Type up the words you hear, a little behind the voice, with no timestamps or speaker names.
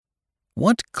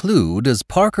What clue does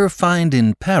Parker find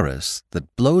in Paris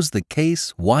that blows the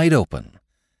case wide open?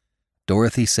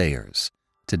 Dorothy Sayers,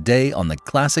 today on the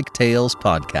Classic Tales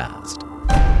podcast.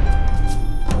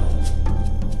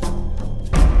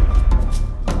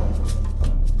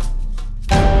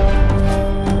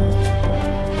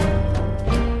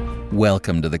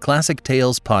 Welcome to the Classic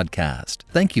Tales podcast.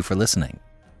 Thank you for listening.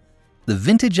 The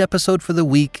vintage episode for the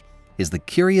week is The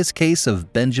Curious Case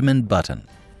of Benjamin Button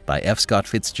by F. Scott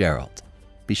Fitzgerald.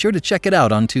 Be sure to check it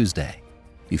out on Tuesday.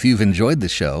 If you've enjoyed the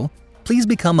show, please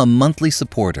become a monthly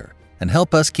supporter and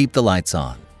help us keep the lights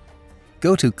on.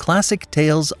 Go to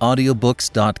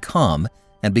ClassicTalesAudiobooks.com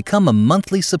and become a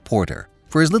monthly supporter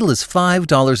for as little as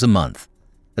 $5 a month.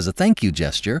 As a thank you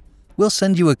gesture, we'll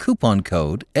send you a coupon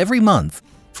code every month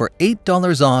for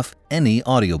 $8 off any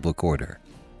audiobook order.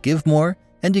 Give more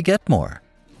and you get more.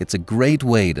 It's a great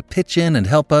way to pitch in and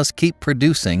help us keep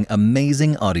producing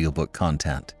amazing audiobook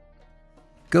content.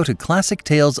 Go to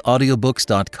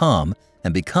ClassicTalesAudiobooks.com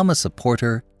and become a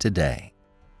supporter today.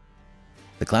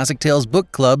 The Classic Tales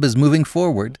Book Club is moving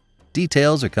forward.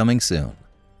 Details are coming soon.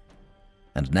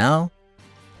 And now,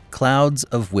 Clouds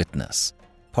of Witness,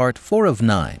 Part 4 of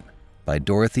 9 by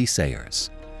Dorothy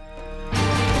Sayers.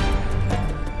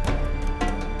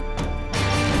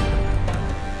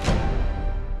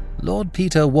 Lord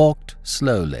Peter walked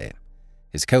slowly,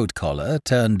 his coat collar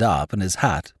turned up and his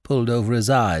hat pulled over his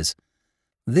eyes.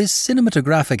 This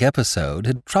cinematographic episode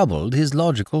had troubled his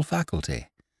logical faculty.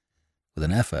 With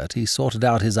an effort, he sorted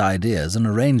out his ideas and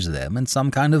arranged them in some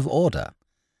kind of order.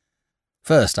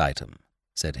 "First item,"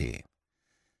 said he.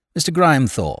 "Mr.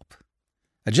 Grimethorpe.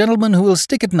 A gentleman who will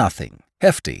stick at nothing,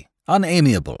 hefty,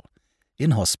 unamiable,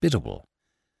 inhospitable.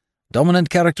 Dominant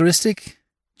characteristic?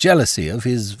 Jealousy of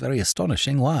his very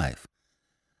astonishing wife.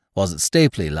 Was at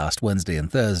Stapley last Wednesday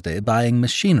and Thursday buying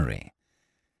machinery.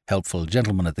 Helpful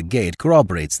gentleman at the gate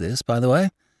corroborates this, by the way.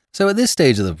 So at this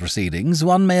stage of the proceedings,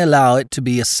 one may allow it to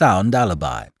be a sound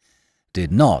alibi.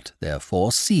 Did not,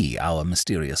 therefore, see our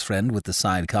mysterious friend with the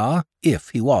sidecar, if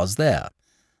he was there.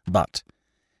 But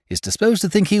is disposed to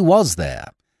think he was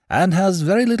there, and has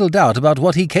very little doubt about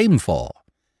what he came for.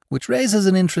 Which raises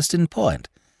an interesting point.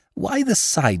 Why the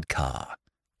sidecar?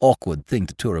 Awkward thing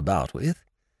to tour about with.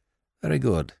 Very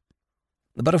good.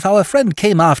 But if our friend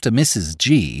came after Mrs.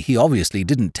 G, he obviously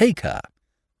didn't take her.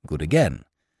 Good again.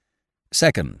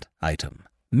 Second item,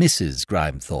 Mrs.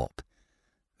 Grimethorpe.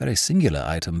 Very singular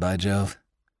item, by Jove.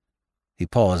 He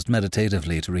paused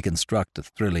meditatively to reconstruct a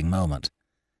thrilling moment.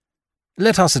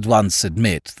 Let us at once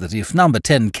admit that if number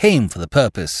 10 came for the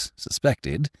purpose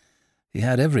suspected, he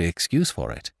had every excuse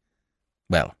for it.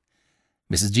 Well,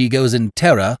 Mrs. G goes in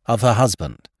terror of her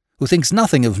husband, who thinks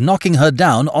nothing of knocking her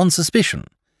down on suspicion.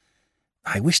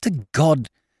 I wish to God...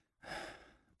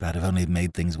 But I'd have only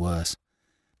made things worse.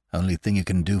 Only thing you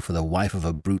can do for the wife of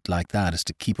a brute like that is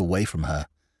to keep away from her.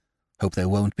 Hope there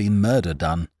won't be murder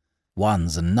done.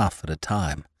 One's enough at a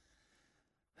time.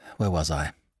 Where was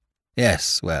I?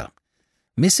 Yes, well,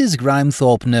 Mrs.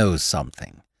 Grimethorpe knows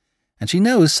something. And she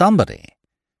knows somebody.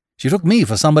 She took me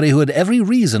for somebody who had every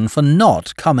reason for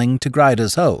not coming to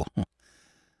Grider's Hoe.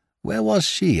 Where was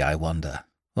she, I wonder,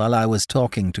 while I was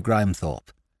talking to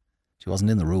Grimethorpe? She wasn't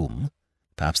in the room.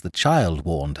 Perhaps the child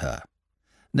warned her.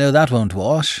 No, that won't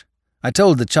wash. I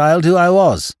told the child who I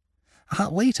was.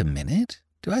 Wait a minute.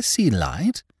 Do I see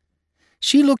light?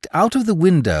 She looked out of the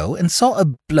window and saw a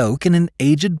bloke in an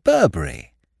aged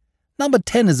Burberry. Number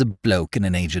 10 is a bloke in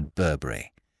an aged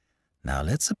Burberry. Now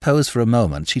let's suppose for a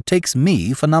moment she takes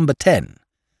me for number 10.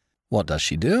 What does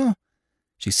she do?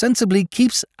 She sensibly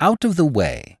keeps out of the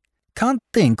way. Can't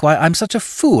think why I'm such a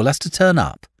fool as to turn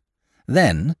up.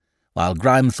 Then, while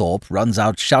Grimethorpe runs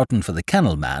out shouting for the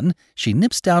kennel man, she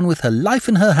nips down with her life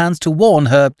in her hands to warn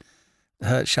her,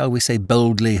 shall we say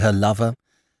boldly her lover,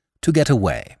 to get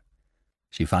away.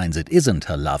 She finds it isn't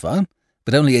her lover,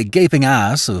 but only a gaping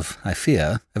ass of, I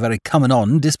fear, a very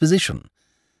coming-on disposition.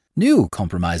 New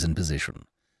compromising position.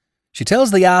 She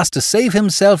tells the ass to save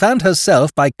himself and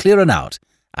herself by clearing out.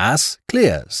 Ass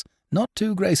clears, not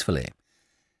too gracefully.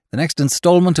 The next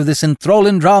instalment of this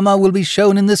enthralling drama will be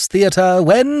shown in this theatre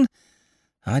when...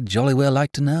 I'd jolly well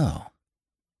like to know.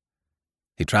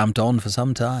 He tramped on for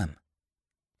some time.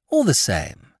 All the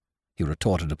same, he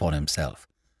retorted upon himself,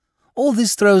 all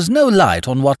this throws no light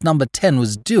on what number 10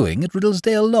 was doing at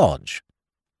Riddlesdale Lodge.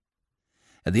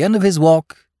 At the end of his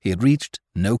walk, he had reached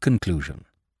no conclusion.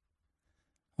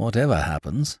 Whatever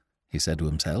happens, he said to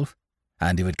himself,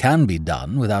 and if it can be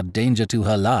done without danger to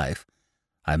her life,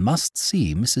 I must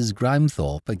see Mrs.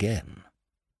 Grimethorpe again.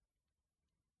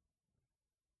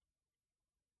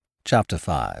 Chapter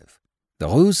 5. The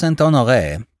Rue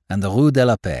Saint-Honoré and the Rue de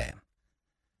la Paix,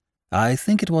 I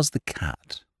think it was the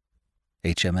cat.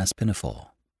 HMS Pinafore.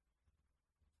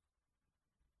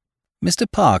 Mr.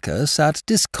 Parker sat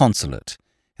disconsolate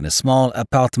in a small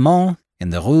appartement in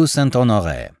the Rue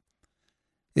Saint-Honoré.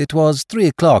 It was 3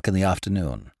 o'clock in the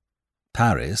afternoon.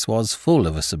 Paris was full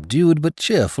of a subdued but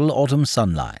cheerful autumn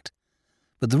sunlight,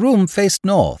 but the room faced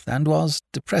north and was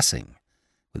depressing,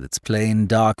 with its plain,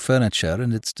 dark furniture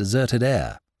and its deserted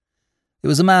air. It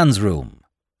was a man's room,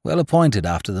 well appointed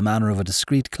after the manner of a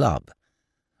discreet club,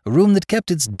 a room that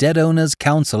kept its dead owner's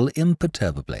counsel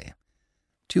imperturbably.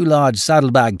 2 large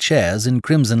saddlebag chairs in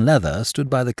crimson leather stood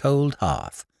by the cold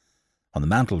hearth. On the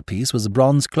mantelpiece was a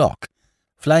bronze clock,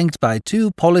 flanked by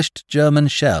 2 polished German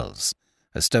shells,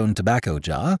 a stone tobacco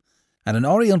jar, and an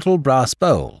oriental brass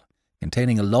bowl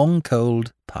containing a long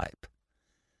cold pipe.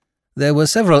 There were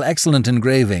several excellent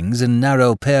engravings in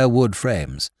narrow pear wood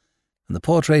frames, and the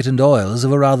portrait and oils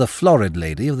of a rather florid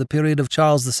lady of the period of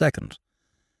Charles II.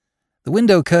 The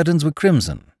window curtains were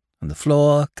crimson, and the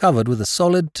floor covered with a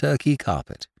solid Turkey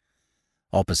carpet.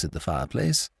 Opposite the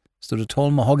fireplace stood a tall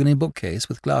mahogany bookcase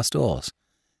with glass doors,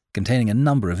 containing a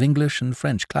number of English and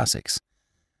French classics,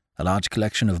 a large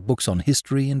collection of books on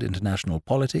history and international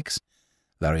politics,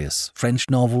 various French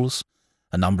novels,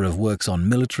 a number of works on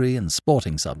military and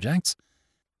sporting subjects,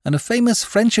 and a famous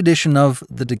French edition of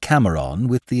the Decameron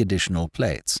with the additional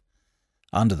plates.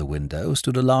 Under the window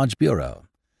stood a large bureau.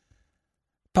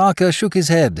 Parker shook his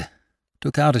head,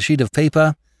 took out a sheet of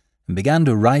paper, and began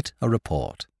to write a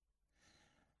report.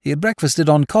 He had breakfasted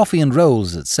on coffee and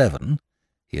rolls at 7.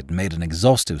 He had made an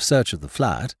exhaustive search of the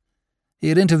flat. He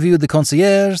had interviewed the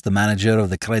concierge, the manager of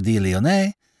the Crédit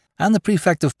Lyonnais, and the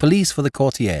prefect of police for the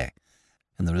Quartier,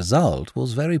 and the result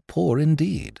was very poor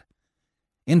indeed.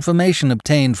 Information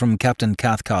obtained from Captain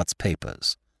Cathcart's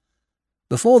papers.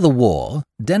 Before the war,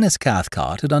 Dennis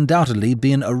Cathcart had undoubtedly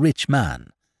been a rich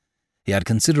man. He had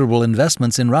considerable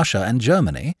investments in Russia and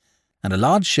Germany, and a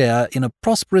large share in a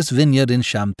prosperous vineyard in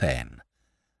Champagne.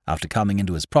 After coming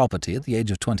into his property at the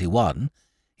age of 21,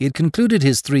 he had concluded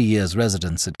his 3 years'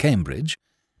 residence at Cambridge,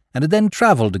 and had then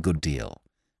travelled a good deal,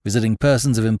 visiting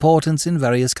persons of importance in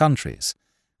various countries,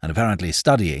 and apparently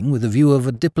studying with a view of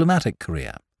a diplomatic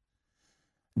career.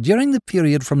 During the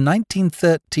period from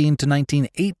 1913 to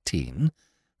 1918,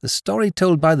 the story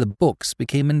told by the books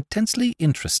became intensely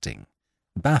interesting,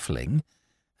 baffling,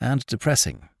 and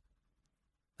depressing.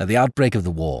 At the outbreak of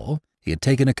the war, he had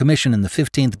taken a commission in the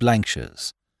 15th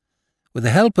Blankshires. With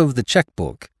the help of the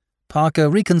checkbook, Parker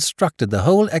reconstructed the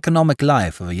whole economic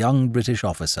life of a young British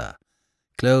officer.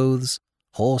 Clothes,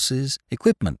 horses,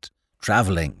 equipment,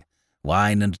 travelling,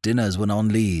 wine and dinners when on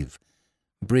leave,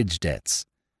 bridge debts,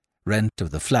 rent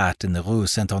of the flat in the Rue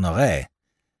Saint-Honoré,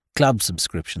 club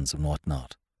subscriptions and what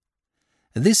not.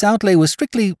 This outlay was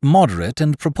strictly moderate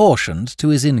and proportioned to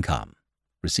his income.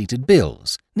 Receipted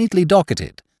bills, neatly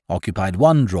docketed, occupied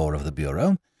one drawer of the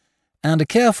bureau, and a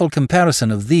careful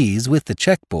comparison of these with the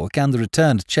checkbook and the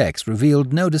returned checks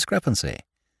revealed no discrepancy.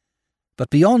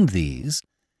 But beyond these,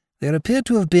 there appeared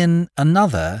to have been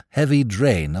another heavy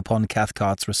drain upon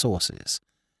Cathcart's resources.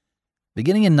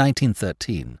 Beginning in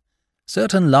 1913,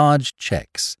 certain large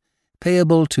checks,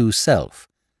 payable to self,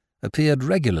 appeared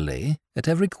regularly at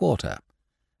every quarter,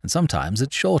 and sometimes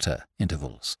at shorter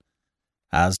intervals.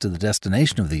 As to the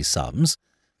destination of these sums,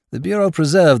 the Bureau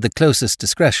preserved the closest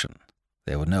discretion.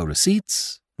 There were no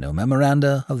receipts, no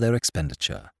memoranda of their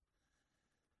expenditure.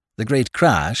 The great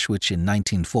crash, which in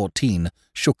 1914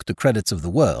 shook the credits of the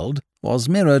world, was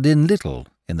mirrored in little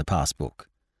in the passbook.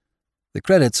 The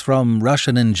credits from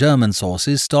Russian and German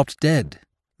sources stopped dead.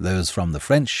 Those from the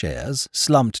French shares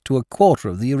slumped to a quarter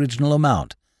of the original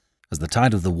amount, as the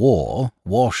tide of the war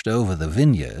washed over the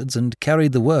vineyards and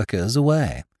carried the workers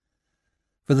away.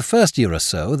 For the first year or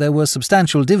so, there were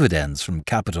substantial dividends from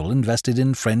capital invested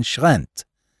in French rente.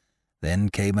 Then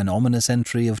came an ominous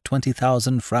entry of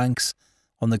 20,000 francs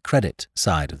on the credit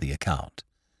side of the account,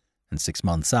 and 6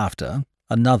 months after,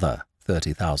 another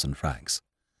 30,000 francs.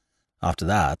 After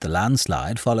that, the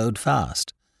landslide followed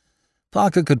fast.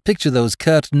 Parker could picture those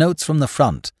curt notes from the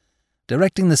front,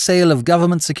 directing the sale of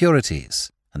government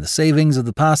securities, and the savings of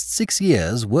the past 6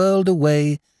 years whirled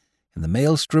away in the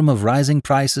maelstrom of rising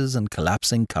prices and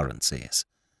collapsing currencies.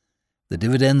 The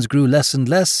dividends grew less and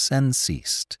less and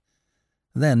ceased.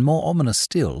 Then, more ominous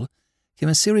still, came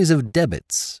a series of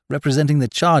debits representing the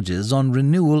charges on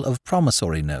renewal of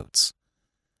promissory notes.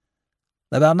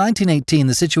 About 1918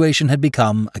 the situation had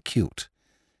become acute,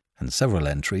 and several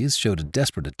entries showed a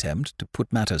desperate attempt to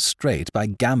put matters straight by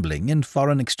gambling in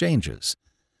foreign exchanges.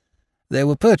 There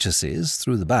were purchases,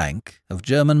 through the bank, of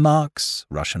German marks,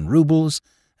 Russian roubles,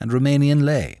 and Romanian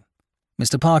lei.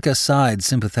 Mr. Parker sighed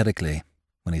sympathetically.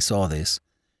 when he saw this,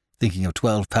 thinking of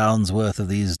 £12 worth of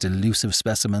these delusive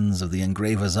specimens of the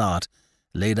engraver's art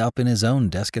laid up in his own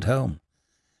desk at home.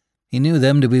 He knew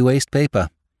them to be waste paper,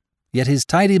 yet his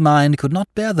tidy mind could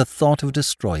not bear the thought of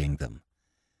destroying them.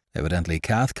 Evidently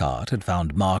Cathcart had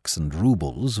found marks and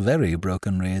roubles very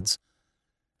broken reeds.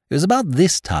 It was about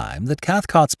this time that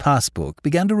Cathcart's passbook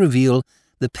began to reveal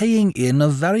the paying in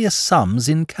of various sums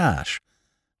in cash,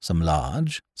 some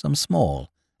large, some small,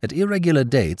 at irregular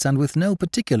dates and with no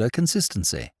particular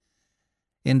consistency.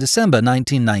 In December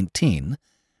 1919,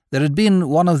 there had been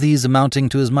one of these amounting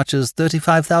to as much as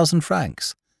 35,000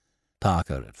 francs.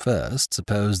 Parker at first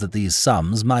supposed that these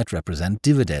sums might represent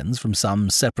dividends from some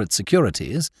separate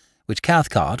securities which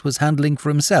Cathcart was handling for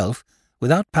himself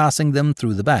without passing them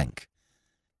through the bank.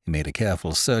 He made a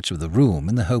careful search of the room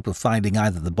in the hope of finding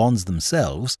either the bonds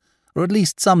themselves or at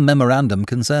least some memorandum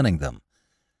concerning them.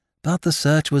 But the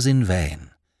search was in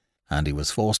vain, and he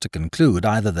was forced to conclude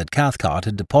either that Cathcart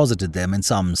had deposited them in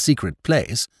some secret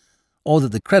place, or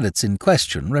that the credits in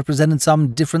question represented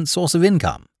some different source of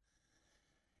income.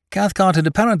 Cathcart had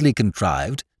apparently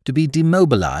contrived to be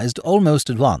demobilized almost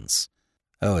at once,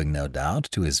 owing no doubt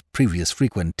to his previous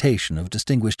frequentation of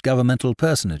distinguished governmental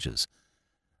personages,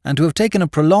 and to have taken a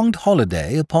prolonged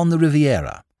holiday upon the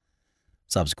Riviera.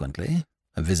 Subsequently,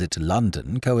 a visit to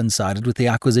London coincided with the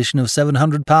acquisition of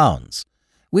 £700,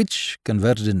 which,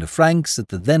 converted into francs at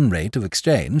the then rate of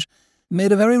exchange,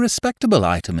 made a very respectable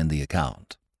item in the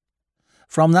account.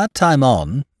 From that time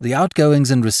on, the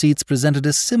outgoings and receipts presented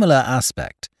a similar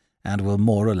aspect, and were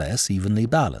more or less evenly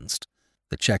balanced,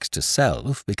 the cheques to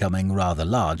self becoming rather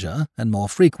larger and more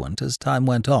frequent as time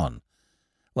went on,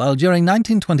 while during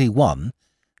 1921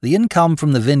 the income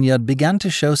from the vineyard began to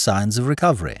show signs of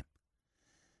recovery.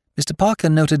 Mr. Parker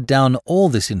noted down all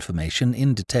this information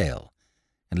in detail,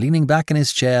 and leaning back in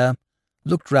his chair,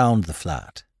 looked round the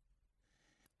flat.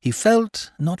 He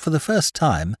felt, not for the first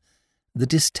time, the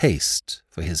distaste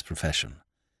for his profession,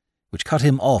 which cut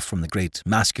him off from the great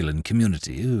masculine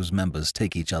community whose members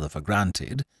take each other for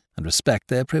granted and respect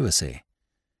their privacy.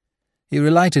 He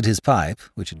relighted his pipe,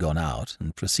 which had gone out,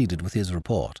 and proceeded with his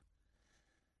report.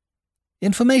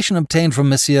 Information obtained from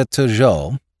Monsieur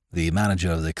Turgot, the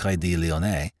manager of the Crédit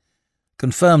Lyonnais,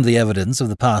 confirmed the evidence of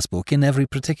the passbook in every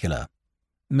particular.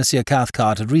 Monsieur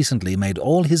Cathcart had recently made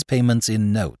all his payments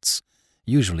in notes,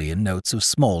 usually in notes of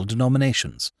small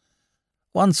denominations.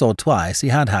 Once or twice he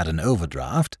had had an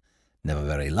overdraft, never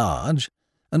very large,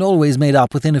 and always made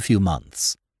up within a few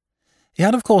months. He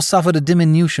had of course suffered a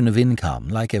diminution of income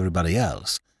like everybody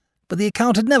else, but the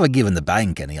account had never given the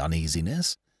bank any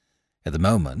uneasiness. At the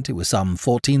moment it was some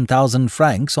 14,000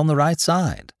 francs on the right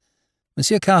side.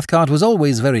 Monsieur Cathcart was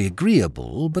always very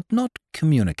agreeable, but not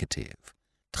communicative.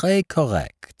 Très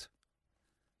correct.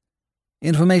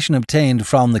 Information obtained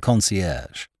from the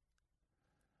concierge.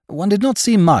 One did not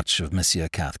see much of Monsieur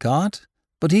Cathcart,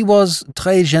 but he was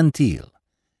très gentil.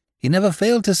 He never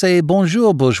failed to say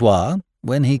bonjour, bourgeois,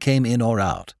 when he came in or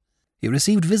out. He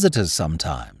received visitors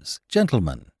sometimes,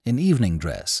 gentlemen, in evening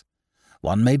dress.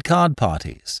 One made card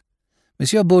parties.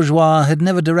 Monsieur Bourgeois had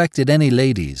never directed any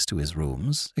ladies to his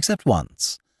rooms, except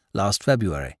once, last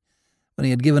February, when he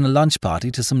had given a lunch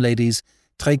party to some ladies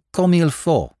très comme il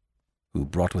faut, who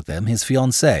brought with them his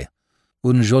fiancée,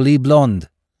 une jolie blonde.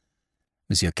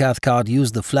 Monsieur Cathcart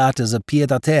used the flat as a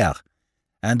pied-à-terre,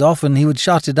 and often he would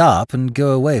shut it up and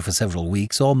go away for several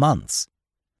weeks or months.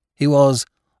 He was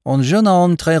un jeune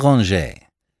homme très rangé.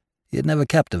 He had never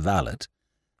kept a valet.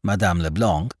 Madame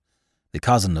Leblanc, the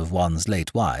cousin of one's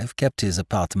late wife, kept his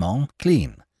appartement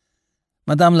clean.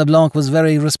 Madame Leblanc was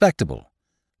very respectable,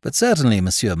 but certainly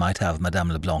Monsieur might have Madame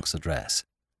Leblanc's address.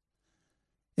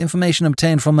 Information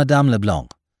obtained from Madame Leblanc.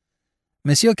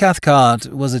 Monsieur Cathcart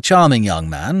was a charming young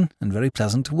man and very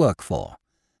pleasant to work for,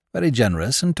 very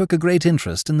generous and took a great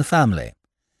interest in the family.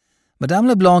 Madame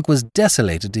Leblanc was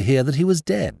desolated to hear that he was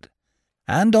dead,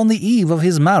 and on the eve of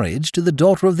his marriage to the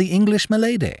daughter of the English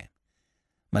milady.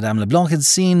 Madame Leblanc had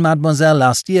seen Mademoiselle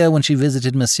last year when she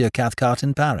visited Monsieur Cathcart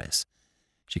in Paris.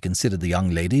 She considered the young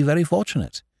lady very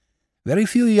fortunate. Very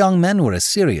few young men were as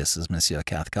serious as Monsieur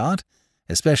Cathcart,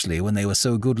 especially when they were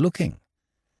so good-looking.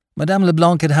 Madame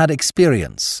Leblanc had had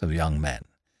experience of young men,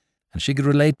 and she could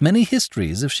relate many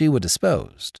histories if she were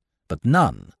disposed, but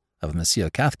none of Monsieur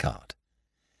Cathcart.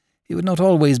 He would not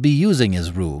always be using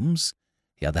his rooms.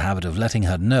 He had the habit of letting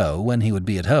her know when he would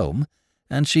be at home,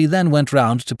 and she then went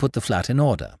round to put the flat in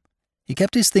order. He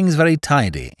kept his things very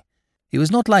tidy. He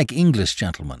was not like English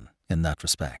gentlemen in that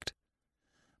respect.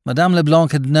 Madame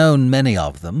Leblanc had known many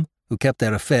of them, who kept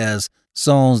their affairs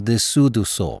sans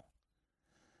dessous-dessous.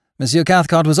 Monsieur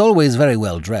Cathcart was always very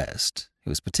well dressed. He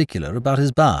was particular about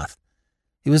his bath.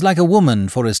 He was like a woman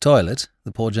for his toilet,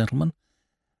 the poor gentleman.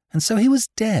 And so he was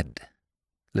dead.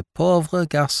 Le pauvre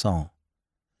garçon.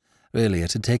 Really,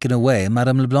 it had taken away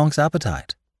Madame Leblanc's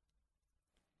appetite.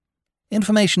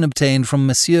 Information obtained from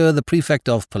Monsieur the Prefect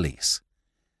of Police.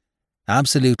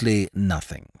 Absolutely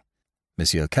nothing.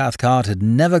 Monsieur Cathcart had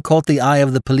never caught the eye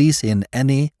of the police in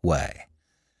any way.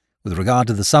 With regard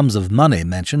to the sums of money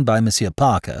mentioned by Monsieur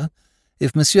Parker,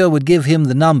 if Monsieur would give him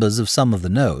the numbers of some of the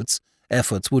notes,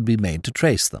 efforts would be made to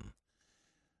trace them.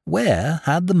 Where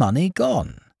had the money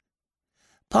gone?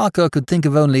 Parker could think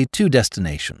of only two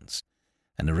destinations,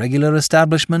 an irregular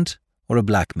establishment or a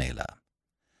blackmailer.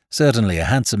 Certainly a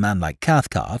handsome man like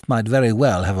Cathcart might very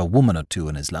well have a woman or two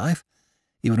in his life,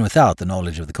 even without the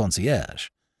knowledge of the concierge.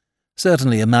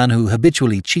 Certainly a man who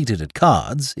habitually cheated at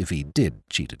cards, if he did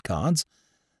cheat at cards,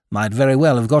 might very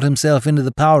well have got himself into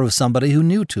the power of somebody who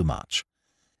knew too much.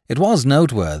 It was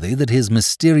noteworthy that his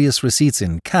mysterious receipts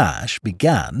in cash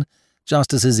began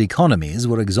just as his economies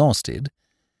were exhausted.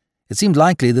 It seemed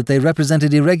likely that they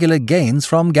represented irregular gains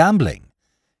from gambling,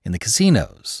 in the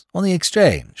casinos, on the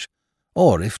exchange,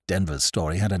 or, if Denver's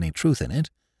story had any truth in it,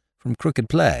 from crooked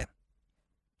play.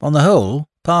 On the whole,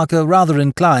 Parker rather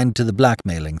inclined to the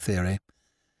blackmailing theory.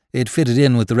 It fitted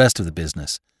in with the rest of the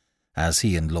business, as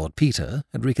he and Lord Peter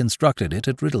had reconstructed it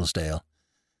at Riddlesdale.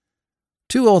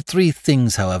 2 or 3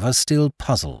 things, however, still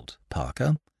puzzled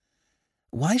Parker.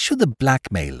 Why should the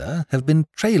blackmailer have been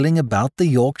trailing about the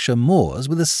Yorkshire moors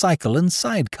with a cycle and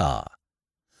sidecar?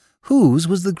 Whose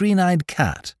was the green-eyed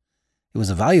cat? It was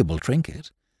a valuable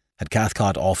trinket. Had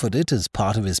Cathcart offered it as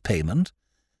part of his payment?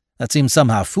 That seemed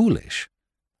somehow foolish.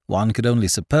 One could only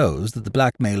suppose that the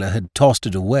blackmailer had tossed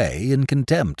it away in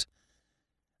contempt.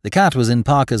 The cat was in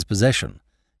Parker's possession,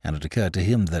 and it occurred to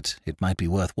him that it might be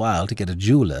worthwhile to get a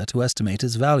jeweller to estimate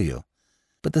its value.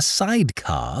 But the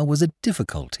sidecar was a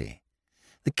difficulty.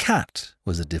 The cat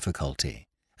was a difficulty.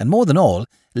 And more than all,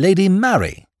 Lady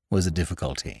Mary was a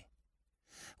difficulty.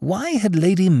 Why had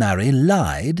Lady Mary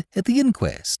lied at the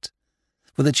inquest?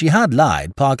 For that she had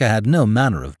lied, Parker had no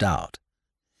manner of doubt.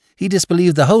 He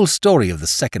disbelieved the whole story of the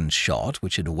second shot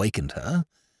which had awakened her.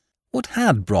 What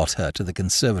had brought her to the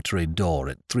conservatory door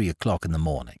at 3 o'clock in the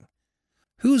morning?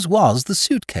 Whose was the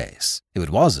suitcase, if it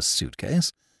was a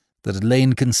suitcase, that had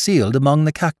lain concealed among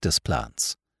the cactus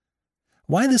plants?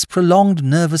 Why this prolonged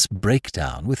nervous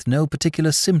breakdown with no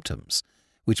particular symptoms,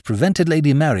 which prevented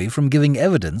Lady Mary from giving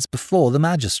evidence before the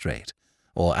magistrate,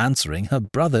 or answering her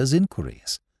brother's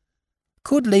inquiries?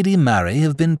 Could Lady Mary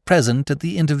have been present at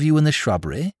the interview in the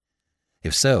shrubbery?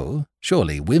 If so,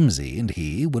 surely Whimsy and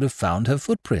he would have found her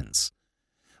footprints.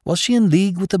 Was she in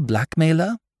league with the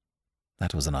blackmailer?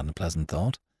 That was an unpleasant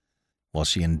thought. Was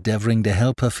she endeavouring to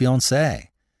help her fiancé?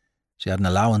 She had an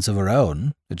allowance of her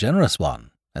own, a generous one,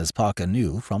 as Parker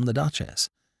knew from the Duchess.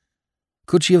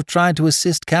 Could she have tried to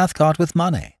assist Cathcart with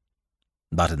money?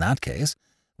 But in that case,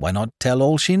 why not tell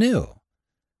all she knew?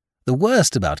 The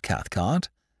worst about Cathcart,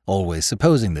 always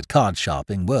supposing that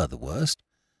card-sharping were the worst,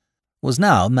 was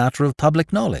now matter of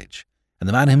public knowledge, and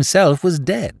the man himself was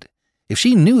dead. If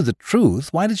she knew the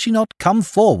truth, why did she not come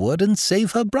forward and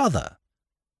save her brother?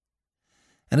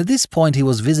 And at this point he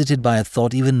was visited by a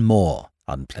thought even more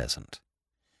unpleasant.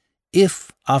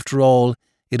 If, after all,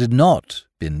 it had not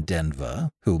been Denver,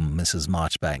 whom Mrs.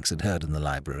 Marchbanks had heard in the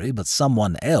library, but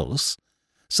someone else,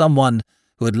 someone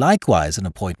who had likewise an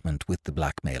appointment with the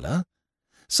blackmailer,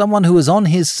 someone who was on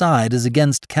his side as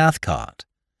against Cathcart,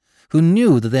 who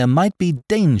knew that there might be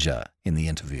danger in the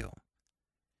interview.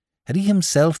 Had he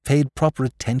himself paid proper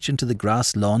attention to the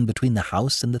grass lawn between the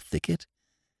house and the thicket?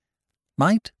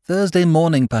 Might Thursday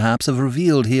morning perhaps have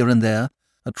revealed here and there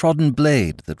a trodden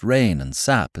blade that rain and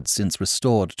sap had since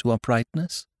restored to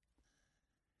uprightness?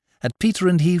 Had Peter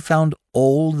and he found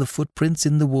all the footprints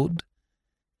in the wood?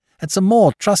 Had some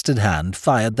more trusted hand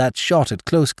fired that shot at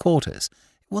close quarters?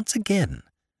 Once again,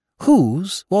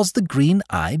 whose was the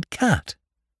green-eyed cat?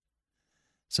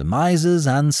 Surmises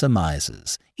and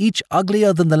surmises, each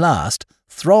uglier than the last,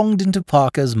 thronged into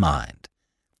Parker's mind.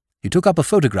 He took up a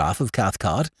photograph of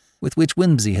Cathcart, with which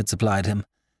Whimsy had supplied him,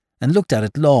 and looked at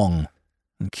it long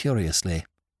and curiously.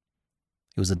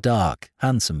 It was a dark,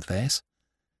 handsome face.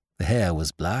 The hair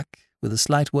was black, with a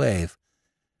slight wave,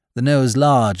 the nose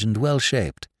large and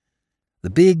well-shaped, the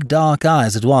big, dark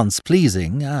eyes at once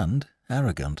pleasing and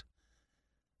arrogant.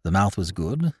 The mouth was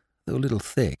good, though a little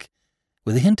thick,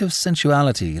 with a hint of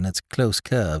sensuality in its close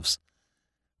curves.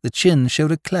 The chin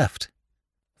showed a cleft.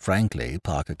 Frankly,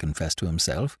 Parker confessed to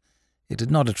himself, it did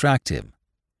not attract him.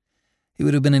 He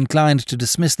would have been inclined to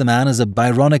dismiss the man as a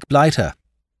Byronic blighter,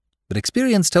 but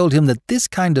experience told him that this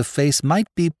kind of face might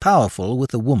be powerful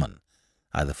with a woman,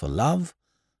 either for love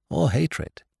or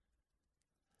hatred.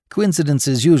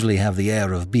 Coincidences usually have the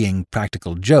air of being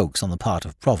practical jokes on the part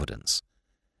of Providence.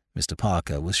 Mr.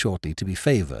 Parker was shortly to be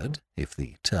favoured, if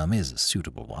the term is a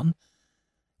suitable one,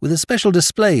 with a special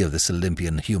display of this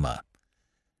Olympian humour.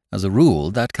 As a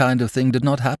rule, that kind of thing did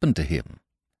not happen to him.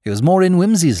 It was more in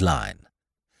whimsy's line.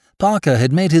 Parker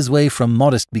had made his way from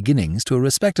modest beginnings to a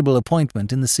respectable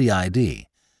appointment in the CID,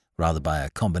 rather by a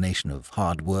combination of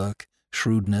hard work,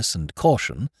 shrewdness, and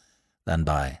caution, than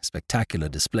by spectacular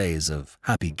displays of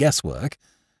happy guesswork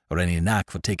or any knack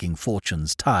for taking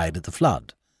fortunes tied at the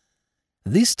flood.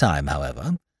 This time,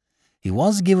 however, he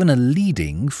was given a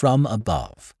leading from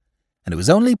above, and it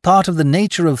was only part of the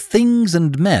nature of things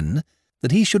and men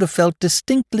that he should have felt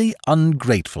distinctly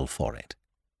ungrateful for it.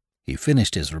 He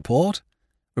finished his report,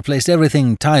 replaced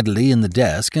everything tidily in the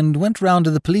desk, and went round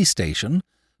to the police station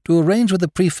to arrange with the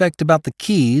prefect about the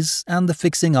keys and the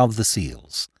fixing of the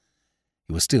seals.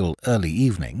 It was still early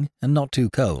evening, and not too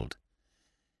cold.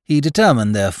 He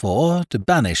determined, therefore, to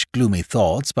banish gloomy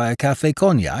thoughts by a café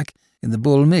cognac in the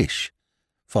Bull Mich,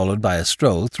 followed by a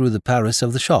stroll through the Paris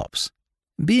of the shops.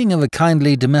 Being of a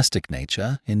kindly domestic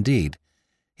nature, indeed,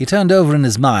 he turned over in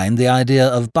his mind the idea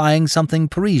of buying something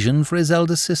Parisian for his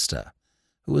elder sister,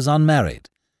 who was unmarried,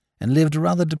 and lived a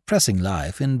rather depressing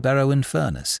life in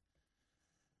Barrow-in-Furness.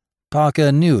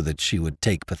 Parker knew that she would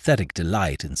take pathetic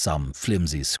delight in some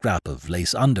flimsy scrap of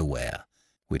lace underwear,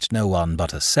 which no one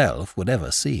but herself would ever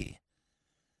see.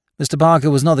 Mr. Parker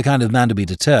was not the kind of man to be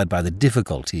deterred by the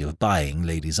difficulty of buying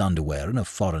ladies' underwear in a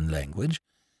foreign language.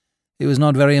 He was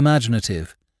not very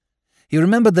imaginative. He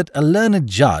remembered that a learned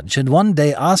judge had one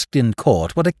day asked in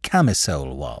court what a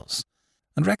camisole was,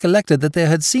 and recollected that there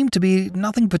had seemed to be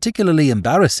nothing particularly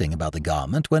embarrassing about the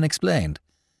garment when explained.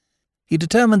 He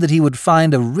determined that he would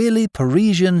find a really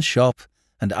Parisian shop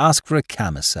and ask for a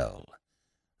camisole.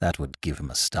 That would give him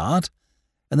a start,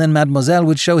 and then Mademoiselle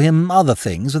would show him other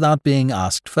things without being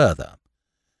asked further.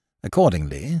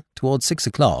 Accordingly, towards 6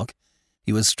 o'clock,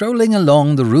 he was strolling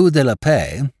along the Rue de la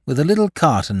Paix with a little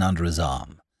carton under his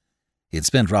arm. He had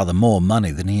spent rather more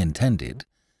money than he intended,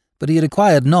 but he had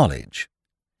acquired knowledge.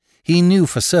 He knew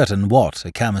for certain what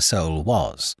a camisole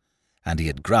was, and he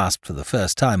had grasped for the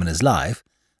first time in his life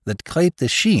that crêpe de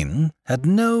Chine had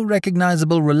no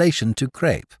recognizable relation to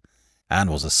crêpe, and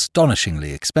was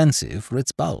astonishingly expensive for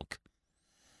its bulk.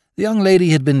 The young lady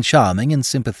had been charming and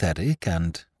sympathetic,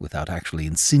 and, without actually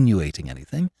insinuating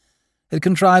anything, had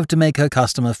contrived to make her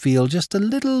customer feel just a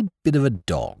little bit of a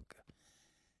dog.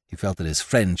 He felt that his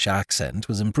French accent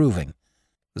was improving.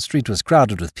 The street was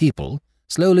crowded with people,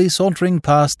 slowly sauntering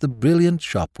past the brilliant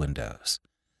shop windows.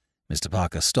 Mr.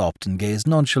 Parker stopped and gazed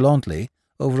nonchalantly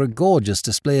over a gorgeous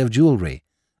display of jewellery,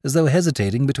 as though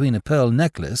hesitating between a pearl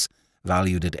necklace,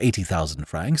 valued at 80,000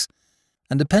 francs,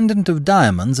 and a pendant of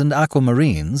diamonds and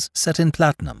aquamarines set in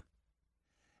platinum.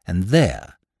 And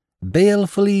there,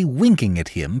 balefully winking at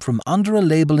him from under a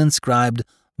label inscribed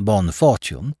Bonne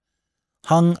Fortune,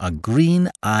 hung a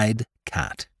green-eyed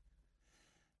cat.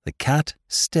 The cat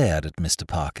stared at Mr.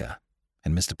 Parker,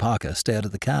 and Mr. Parker stared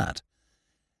at the cat.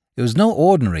 It was no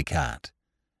ordinary cat.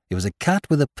 It was a cat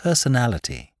with a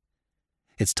personality.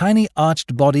 Its tiny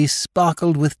arched body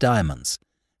sparkled with diamonds,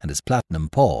 and its platinum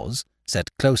paws, set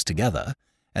close together,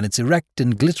 and its erect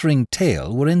and glittering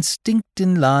tail were instinct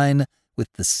in line with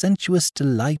the sensuous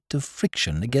delight of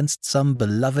friction against some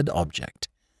beloved object.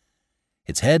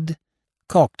 Its head,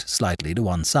 cocked slightly to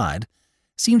one side,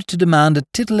 seemed to demand a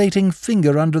titillating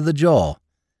finger under the jaw.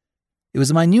 It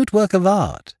was a minute work of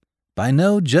art, by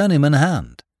no journeyman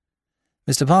hand.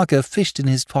 Mr. Parker fished in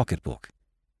his pocketbook.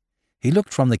 He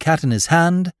looked from the cat in his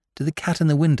hand to the cat in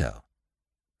the window.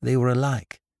 They were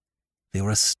alike. They were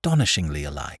astonishingly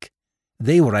alike.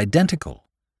 They were identical.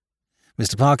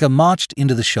 Mr. Parker marched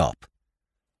into the shop.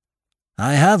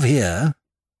 "I have here,"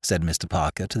 said Mr.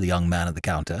 Parker to the young man at the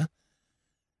counter,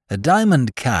 "a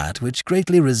diamond cat which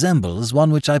greatly resembles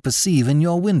one which I perceive in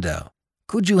your window.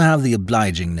 Could you have the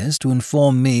obligingness to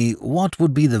inform me what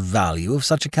would be the value of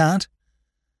such a cat?"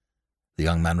 The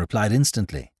young man replied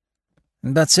instantly,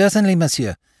 "But certainly,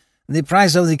 monsieur. The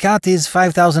price of the cat is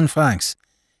 5,000 francs.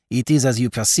 It is, as you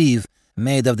perceive,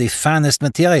 made of the finest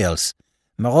materials.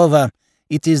 Moreover,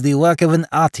 it is the work of an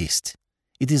artist.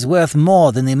 It is worth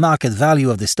more than the market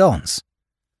value of the stones."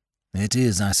 "It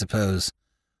is, I suppose,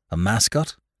 a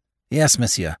mascot?" "Yes,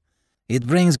 monsieur. It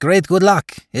brings great good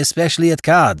luck, especially at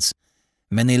cards.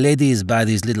 Many ladies buy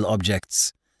these little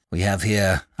objects. We have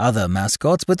here other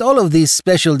mascots, but all of these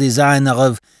special designs are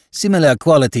of similar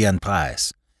quality and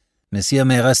price. Monsieur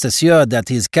may rest assured that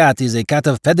his cat is a cat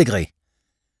of pedigree."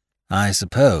 "I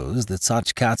suppose that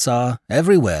such cats are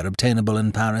everywhere obtainable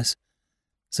in Paris."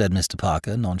 said Mr.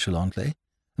 Parker nonchalantly.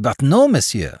 "But no,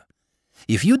 monsieur.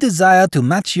 If you desire to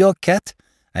match your cat,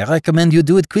 I recommend you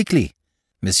do it quickly.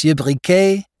 Monsieur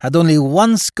Briquet had only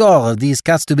 1 score of these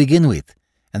cats to begin with,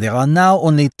 and there are now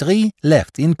only 3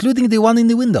 left, including the one in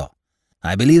the window.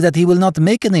 I believe that he will not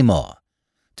make any more.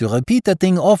 To repeat a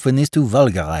thing often is to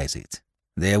vulgarize it.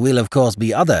 There will, of course,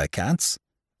 be other cats."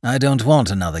 "I don't want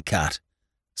another cat,"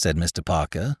 said Mr.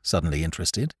 Parker, suddenly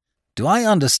interested. "Do I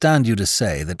understand you to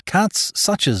say that cats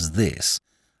such as this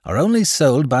are only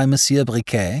sold by Monsieur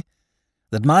Briquet?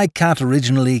 That my cat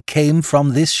originally came from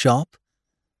this shop?"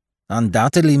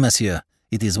 "Undoubtedly, monsieur.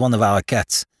 It is one of our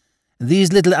cats.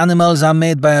 These little animals are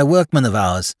made by a workman of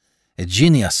ours, a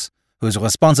genius, who is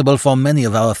responsible for many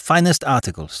of our finest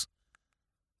articles."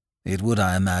 It would,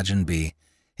 I imagine, be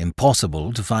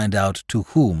impossible to find out to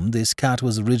whom this cat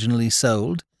was originally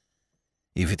sold.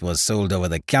 If it was sold over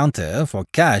the counter for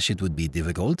cash, it would be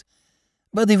difficult.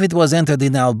 But if it was entered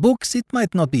in our books, it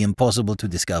might not be impossible to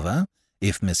discover,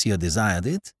 if monsieur desired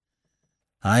it.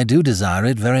 "I do desire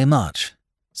it very much,"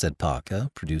 said Parker,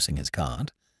 producing his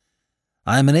card.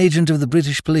 "I am an agent of the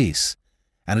British police,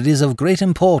 and it is of great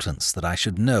importance that I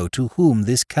should know to whom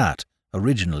this cat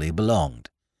originally belonged."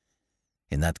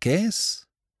 "In that case,"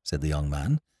 said the young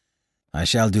man, "I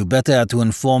shall do better to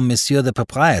inform monsieur the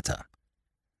proprietor."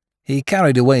 He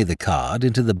carried away the card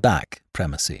into the back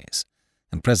premises,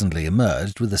 and presently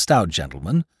emerged with a stout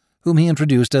gentleman, whom he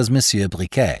introduced as Monsieur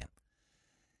Briquet.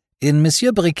 In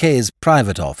Monsieur Briquet's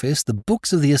private office, the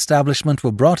books of the establishment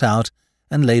were brought out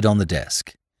and laid on the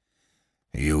desk.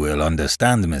 "You will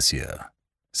understand, monsieur,"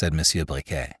 said Monsieur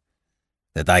Briquet,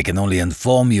 "that I can only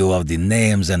inform you of the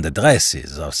names and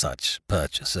addresses of such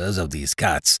purchasers of these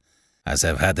cats as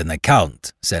have had an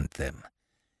account sent them.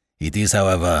 It is,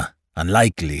 however,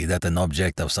 unlikely that an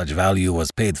object of such value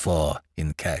was paid for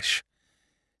in cash.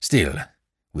 Still,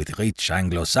 with rich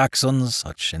Anglo-Saxons,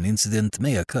 such an incident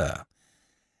may occur.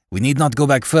 We need not go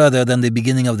back further than the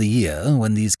beginning of the year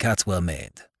when these cats were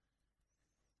made."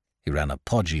 He ran a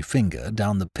podgy finger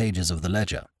down the pages of the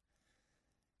ledger.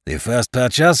 "The first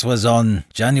purchase was on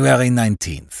January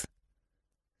 19th.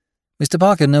 Mr.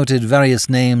 Parker noted various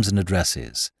names and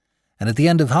addresses, and at the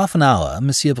end of half an hour,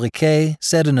 Monsieur Briquet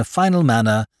said in a final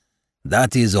manner,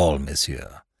 "That is all,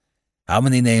 monsieur. How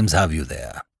many names have you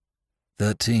there?"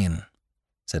 13,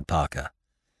 said Parker.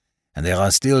 "And there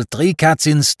are still 3 cats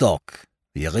in stock.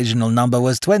 The original number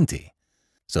was 20,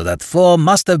 so that 4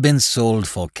 must have been sold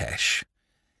for cash.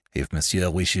 If monsieur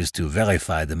wishes to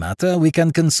verify the matter, we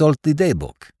can consult the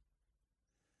daybook."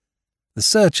 The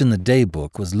search in the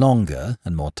daybook was longer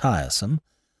and more tiresome,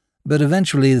 but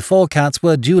eventually the 4 cats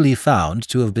were duly found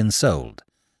to have been sold,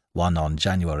 1 on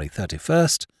January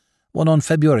 31st, 1 on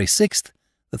February 6th,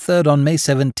 the 3rd on May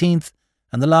 17th,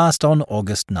 and the last on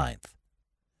August 9th.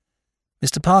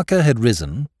 Mr. Parker had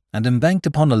risen and embanked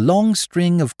upon a long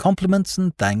string of compliments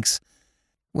and thanks,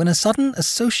 when a sudden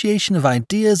association of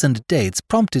ideas and dates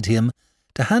prompted him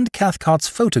to hand Cathcart's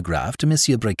photograph to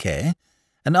Monsieur Briquet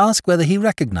and ask whether he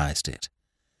recognized it.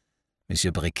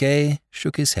 Monsieur Briquet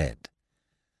shook his head.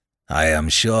 "I am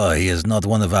sure he is not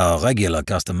one of our regular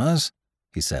customers,"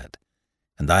 he said,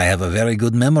 "and I have a very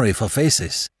good memory for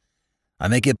faces. I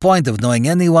make a point of knowing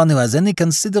anyone who has any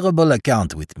considerable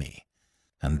account with me,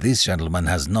 and this gentleman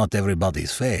has not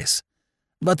everybody's face.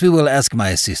 But we will ask my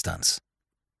assistants."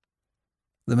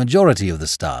 The majority of the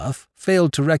staff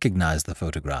failed to recognize the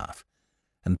photograph,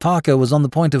 and Parker was on the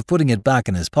point of putting it back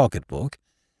in his pocketbook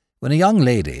when a young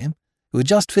lady, who had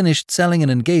just finished selling an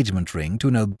engagement ring to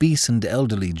an obese and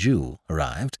elderly Jew,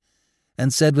 arrived,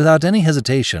 and said without any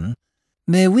hesitation,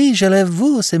 "Mais oui, je l'ai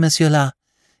vu, ce monsieur-là.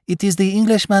 It is the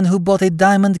Englishman who bought a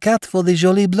diamond cat for the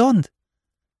jolie blonde."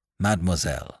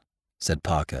 "Mademoiselle," said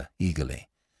Parker eagerly,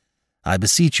 "I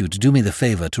beseech you to do me the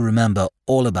favor to remember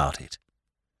all about it."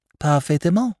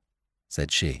 "Parfaitement,"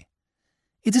 said she.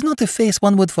 "It is not a face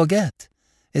one would forget,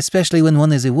 especially when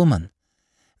one is a woman.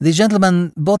 The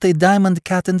gentleman bought a diamond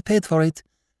cat and paid for it.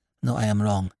 No, I am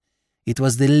wrong. It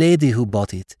was the lady who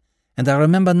bought it, and I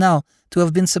remember now to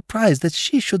have been surprised that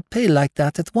she should pay like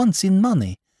that at once in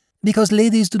money, because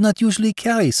ladies do not usually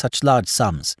carry such large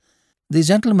sums. The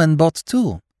gentleman bought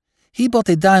 2. He bought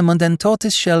a diamond and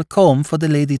tortoise-shell comb for the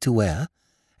lady to wear,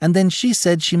 and then she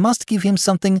said she must give him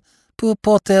something pour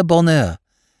porter bonheur,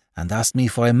 and asked me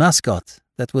for a mascot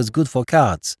that was good for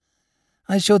cards.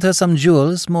 I showed her some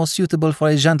jewels more suitable for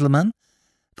a gentleman,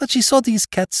 but she saw these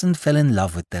cats and fell in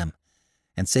love with them,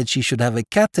 and said she should have a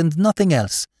cat and nothing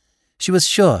else. She was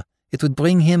sure it would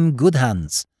bring him good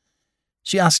hands.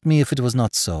 She asked me if it was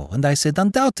not so, and I said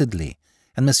undoubtedly,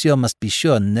 and monsieur must be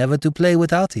sure never to play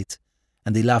without it,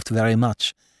 and he laughed very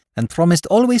much, and promised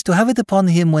always to have it upon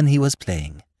him when he was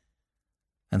playing.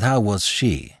 And how was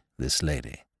she, this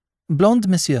lady? Blonde,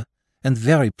 monsieur, and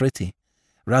very pretty,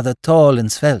 rather tall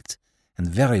and svelte, and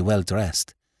very well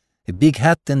dressed. A big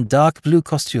hat and dark blue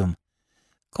costume.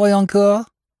 Quoi encore?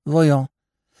 Voyons.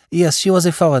 Yes, she was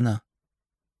a foreigner.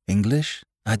 English?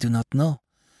 I do not know.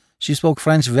 She spoke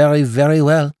French very, very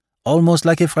well, almost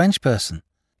like a French person,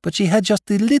 but she had just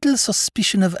a little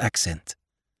suspicion of accent.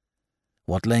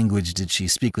 What language did she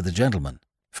speak with the gentleman?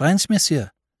 French,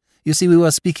 monsieur. You see, we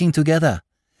were speaking together,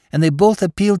 and they both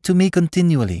appealed to me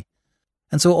continually,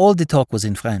 and so all the talk was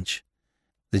in French.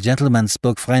 The gentleman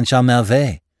spoke French à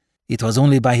merveille. It was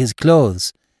only by his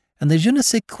clothes, and the je ne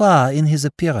sais quoi in his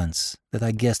appearance, that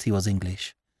I guessed he was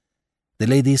English. The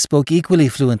lady spoke equally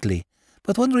fluently,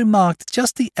 but one remarked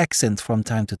just the accent from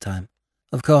time to time.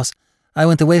 Of course, I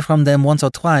went away from them once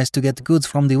or twice to get goods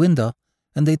from the window,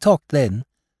 and they talked then.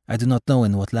 I do not know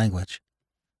in what language.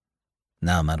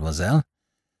 Now, mademoiselle,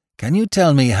 can you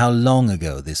tell me how long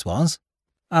ago this was?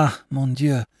 Ah, mon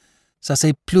Dieu, ça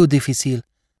c'est plus difficile.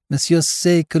 Monsieur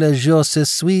sait que les jours se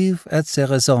suivent et se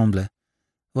ressemblent.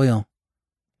 Voyons.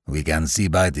 We can see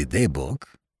by the daybook,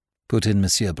 put in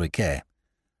Monsieur Briquet,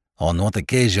 on what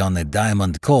occasion a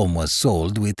diamond comb was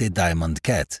sold with a diamond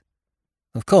cat.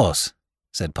 Of course,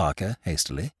 said Parker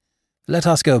hastily. Let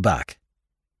us go back.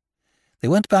 They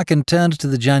went back and turned to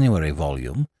the January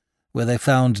volume, where they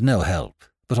found no help,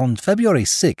 but on February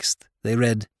 6th they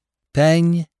read,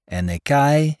 Peigne en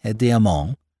écaille et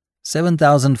diamant,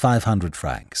 7,500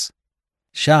 francs.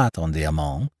 Chat en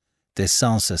diamant, de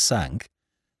 105,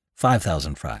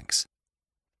 5,000 francs.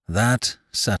 That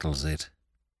settles it,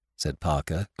 said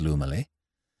Parker gloomily.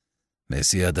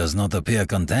 Monsieur does not appear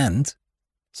content,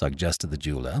 suggested the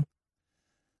jeweller.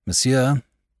 Monsieur,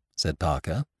 said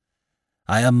Parker,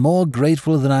 I am more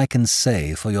grateful than I can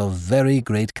say for your very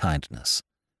great kindness,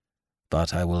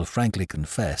 but I will frankly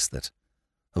confess that,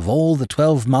 of all the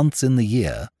 12 months in the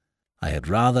year, I had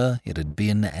rather it had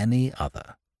been any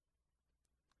other.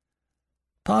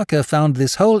 Parker found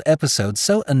this whole episode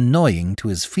so annoying to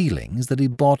his feelings that he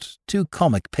bought 2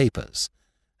 comic papers,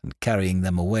 and carrying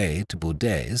them away to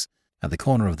Boudet's, at the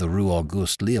corner of the Rue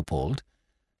Auguste Leopold,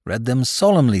 read them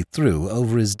solemnly through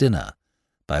over his dinner,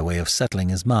 by way of settling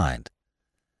his mind.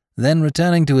 Then,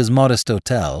 returning to his modest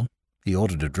hotel, he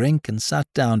ordered a drink and sat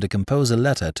down to compose a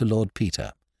letter to Lord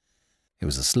Peter. It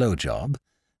was a slow job,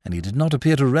 and he did not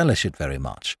appear to relish it very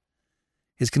much.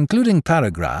 His concluding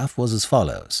paragraph was as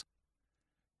follows.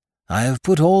 I have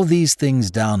put all these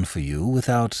things down for you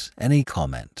without any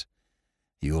comment.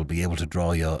 You will be able to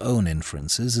draw your own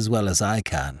inferences as well as I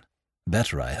can.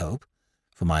 Better, I hope,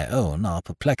 for my own are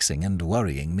perplexing and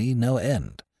worrying me no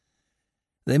end.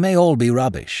 They may all be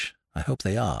rubbish. I hope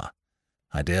they are.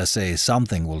 I dare say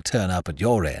something will turn up at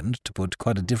your end to put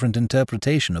quite a different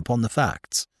interpretation upon the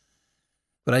facts.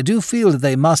 But I do feel that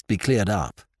they must be cleared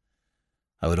up.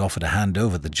 I would offer to hand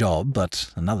over the job,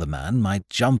 but another man might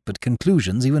jump at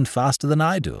conclusions even faster than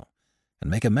I do,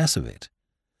 and make a mess of it.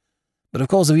 But of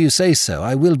course, if you say so,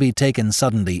 I will be taken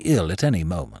suddenly ill at any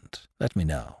moment. Let me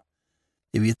know.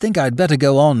 If you think I'd better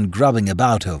go on grubbing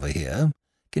about over here,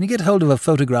 can you get hold of a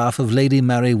photograph of Lady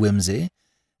Mary Whimsy,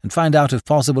 and find out if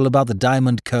possible about the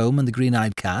diamond comb and the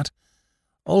green-eyed cat?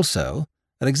 Also,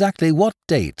 at exactly what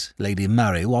date Lady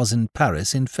Mary was in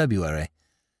Paris in February.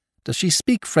 Does she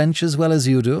speak French as well as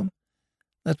you do?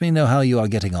 Let me know how you are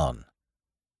getting on.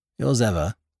 Yours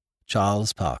ever,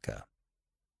 Charles Parker.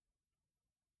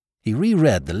 He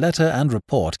reread the letter and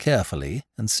report carefully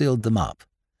and sealed them up.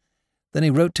 Then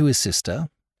he wrote to his sister,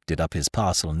 did up his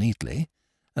parcel neatly,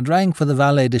 and rang for the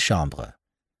valet de chambre.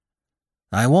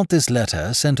 I want this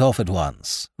letter sent off at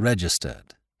once,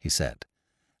 registered, he said,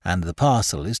 and the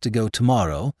parcel is to go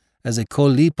tomorrow as a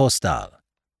colis postal.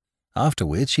 After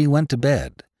which he went to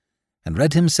bed, and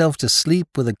read himself to sleep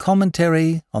with a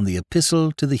commentary on the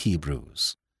Epistle to the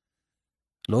Hebrews.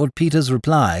 Lord Peter's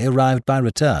reply arrived by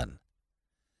return.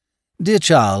 Dear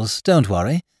Charles, don't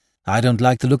worry. I don't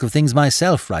like the look of things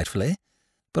myself, rightfully,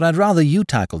 but I'd rather you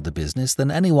tackled the business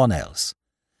than anyone else.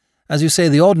 As you say,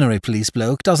 the ordinary police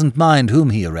bloke doesn't mind whom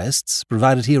he arrests,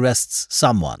 provided he arrests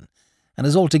someone, and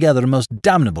is altogether a most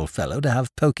damnable fellow to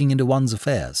have poking into one's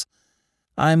affairs.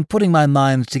 I'm putting my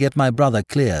mind to get my brother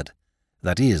cleared.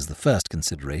 That is the first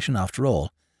consideration, after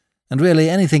all, and really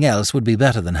anything else would be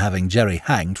better than having Jerry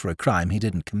hanged for a crime he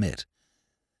didn't commit.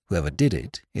 Whoever did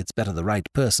it, it's better the right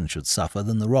person should suffer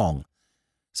than the wrong.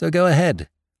 So go ahead.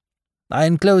 I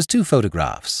enclose 2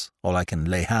 photographs, all I can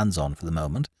lay hands on for the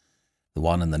moment. The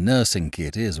one in the nursing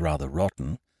kit is rather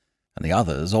rotten, and the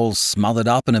other's all smothered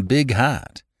up in a big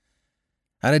hat.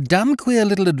 I had a damn queer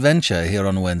little adventure here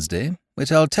on Wednesday,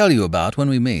 which I'll tell you about when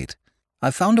we meet.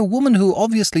 I've found a woman who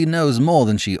obviously knows more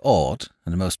than she ought,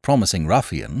 and a most promising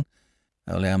ruffian,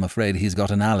 only I'm afraid he's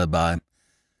got an alibi.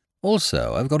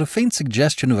 Also, I've got a faint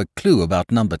suggestion of a clue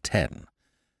about number 10.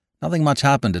 Nothing much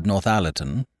happened at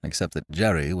Northallerton, except that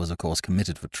Jerry was of course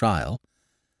committed for trial.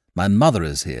 My mother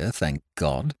is here, thank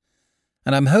God,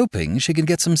 and I'm hoping she can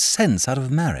get some sense out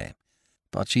of Mary.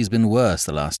 But she's been worse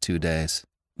the last 2 days.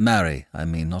 Mary, I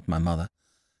mean, not my mother.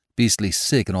 Beastly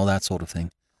sick and all that sort of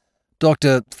thing.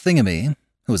 Dr. Thingamy,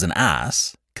 who's an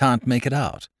ass, can't make it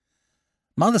out.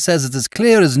 Mother says it's as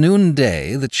clear as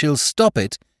noonday that she'll stop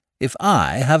it if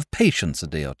I have patience a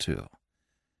day or two.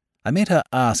 I made her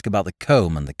ask about the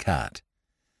comb and the cat.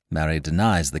 Mary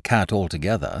denies the cat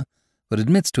altogether, but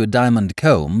admits to a diamond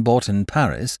comb bought in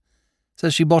Paris.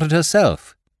 Says she bought it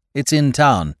herself. It's in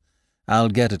town. I'll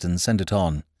get it and send it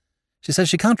on. She says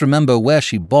she can't remember where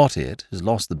she bought it, has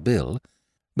lost the bill,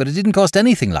 but it didn't cost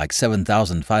anything like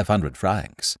 7,500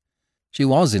 francs. She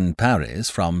was in Paris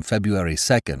from February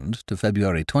 2nd to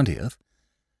February 20th.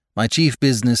 My chief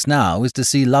business now is to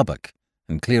see Lubbock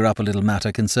and clear up a little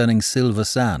matter concerning silver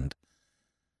sand.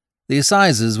 The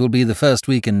assizes will be the first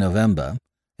week in November,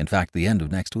 in fact the end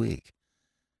of next week.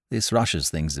 This rushes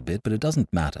things a bit, but it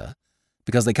doesn't matter,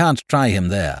 because they can't try him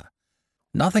there.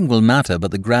 Nothing will matter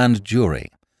but the grand jury,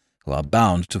 who are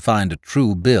bound to find a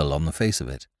true bill on the face of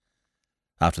it.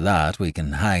 After that we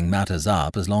can hang matters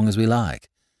up as long as we like.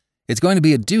 It's going to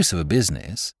be a deuce of a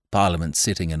business, Parliament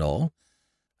sitting and all.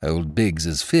 Old Biggs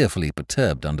is fearfully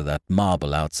perturbed under that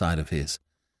marble outside of his.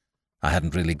 I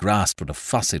hadn't really grasped what a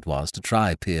fuss it was to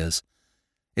try peers.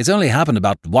 It's only happened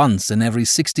about once in every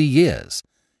 60 years,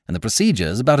 and the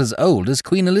procedure's about as old as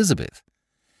Queen Elizabeth.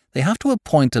 They have to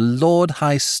appoint a Lord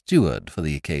High Steward for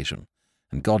the occasion,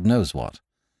 and God knows what.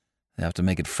 They have to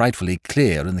make it frightfully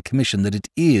clear in the commission that it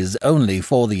is only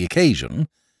for the occasion,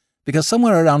 because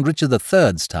somewhere around Richard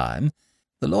III's time,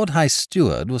 the Lord High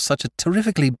Steward was such a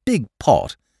terrifically big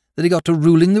pot that he got to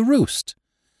ruling the roost.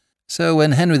 So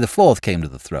when Henry IV came to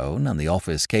the throne, and the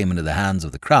office came into the hands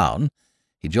of the Crown,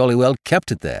 he jolly well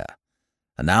kept it there.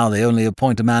 And now they only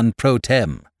appoint a man pro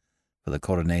tem for the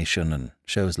coronation and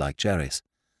shows like Jerry's.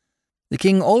 The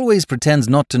King always pretends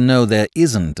not to know there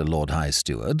isn't a Lord High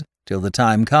Steward till the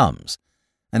time comes,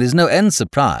 and is no end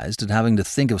surprised at having to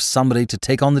think of somebody to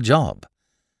take on the job.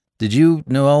 Did you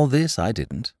know all this? I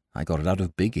didn't. I got it out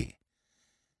of Biggie.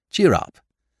 Cheer up.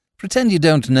 Pretend you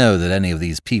don't know that any of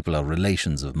these people are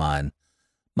relations of mine.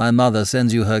 My mother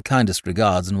sends you her kindest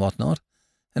regards and what not,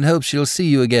 and hopes she'll see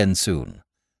you again soon.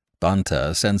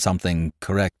 Bunter sends something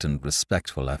correct and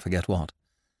respectful, I forget what.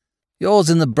 Yours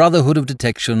in the Brotherhood of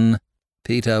Detection,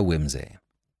 Peter Wimsey.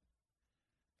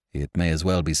 It may as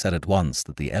well be said at once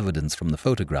that the evidence from the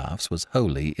photographs was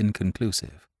wholly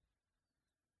inconclusive.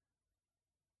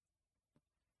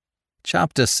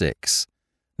 Chapter 6.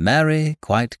 Mary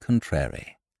Quite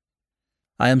Contrary.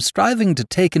 I am striving to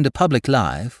take into public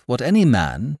life what any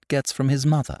man gets from his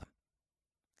mother.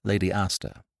 Lady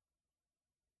Astor.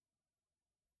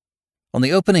 On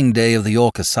the opening day of the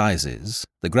York Assizes,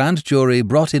 the grand jury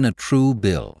brought in a true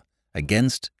bill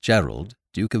against Gerald,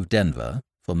 Duke of Denver,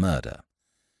 for murder.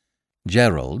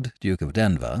 Gerald, Duke of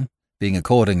Denver, being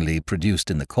accordingly produced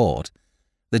in the court,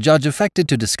 the judge affected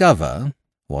to discover,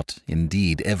 what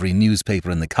indeed every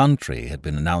newspaper in the country had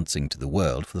been announcing to the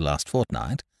world for the last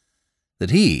fortnight, that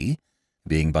he,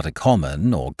 being but a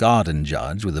common or garden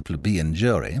judge with a plebeian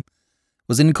jury,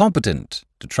 was incompetent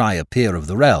to try a peer of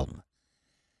the realm.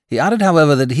 He added,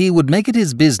 however, that he would make it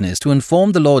his business to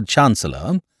inform the Lord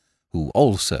Chancellor, who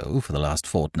also, for the last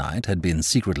fortnight, had been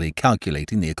secretly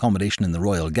calculating the accommodation in the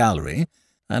Royal Gallery,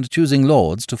 and choosing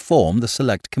lords to form the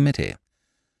Select Committee.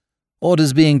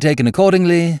 Orders being taken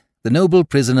accordingly, the noble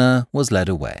prisoner was led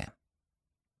away.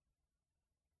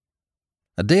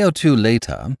 A day or two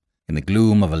later, in the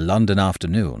gloom of a London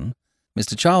afternoon,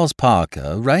 Mr. Charles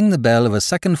Parker rang the bell of a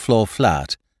second-floor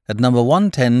flat at number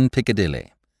 110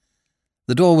 Piccadilly.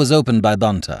 The door was opened by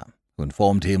Bunter, who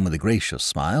informed him with a gracious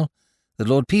smile that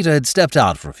Lord Peter had stepped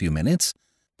out for a few minutes,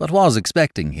 but was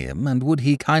expecting him, and would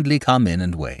he kindly come in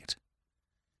and wait.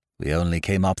 "We only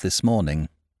came up this morning,"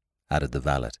 added the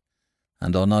valet,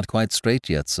 "and are not quite straight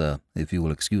yet, sir, if you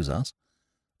will excuse us.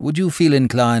 Would you feel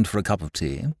inclined for a cup of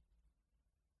tea?"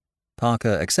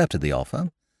 Parker accepted the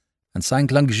offer, and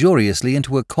sank luxuriously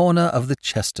into a corner of the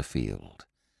Chesterfield.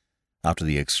 After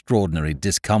the extraordinary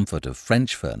discomfort of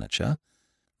French furniture,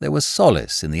 there was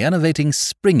solace in the enervating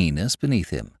springiness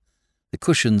beneath him, the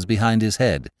cushions behind his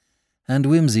head, and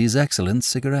Wimsey's excellent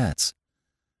cigarettes.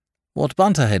 What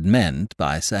Bunter had meant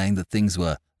by saying that things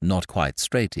were not quite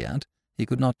straight yet, he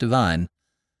could not divine.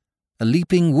 A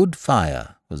leaping wood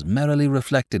fire was merrily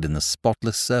reflected in the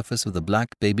spotless surface of the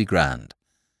black baby grand.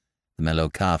 The mellow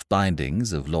calf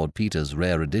bindings of Lord Peter's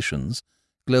rare editions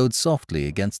glowed softly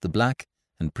against the black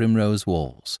and primrose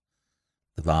walls.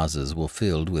 The vases were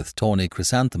filled with tawny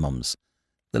chrysanthemums.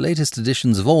 The latest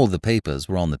editions of all the papers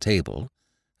were on the table,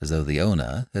 as though the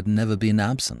owner had never been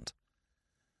absent.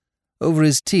 Over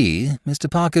his tea,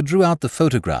 Mr. Parker drew out the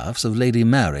photographs of Lady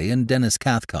Mary and Dennis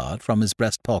Cathcart from his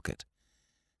breast pocket.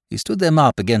 He stood them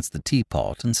up against the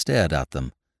teapot and stared at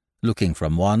them, looking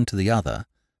from one to the other,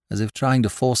 as if trying to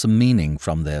force a meaning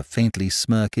from their faintly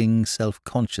smirking,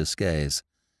 self-conscious gaze.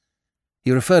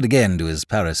 He referred again to his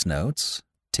Paris notes,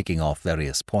 ticking off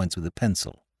various points with a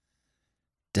pencil.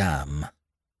 "Damn,"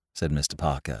 said Mr.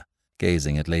 Parker,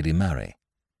 gazing at Lady Mary.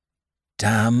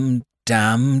 "Damn,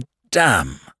 damn,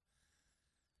 damn."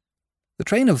 The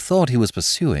train of thought he was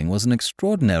pursuing was an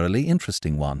extraordinarily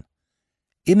interesting one.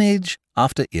 Image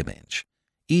after image,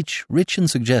 each rich in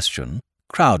suggestion,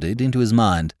 crowded into his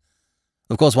mind.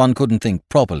 Of course one couldn't think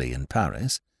properly in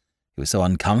Paris. He was so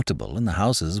uncomfortable and the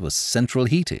houses were central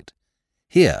heated.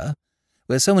 Here,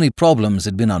 where so many problems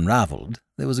had been unravelled,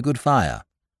 there was a good fire.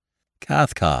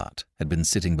 Cathcart had been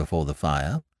sitting before the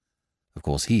fire. Of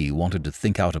course he wanted to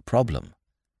think out a problem.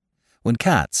 When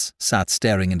cats sat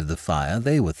staring into the fire,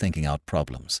 they were thinking out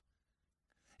problems.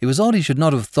 It was odd he should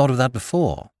not have thought of that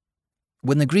before.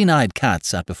 When the green-eyed cat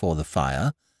sat before the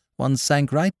fire, one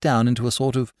sank right down into a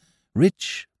sort of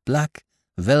rich, black,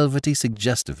 velvety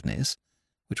suggestiveness,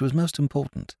 which was most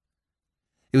important.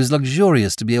 It was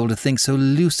luxurious to be able to think so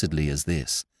lucidly as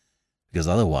this, because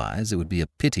otherwise it would be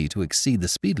a pity to exceed the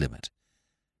speed limit,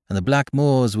 and the black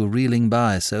moors were reeling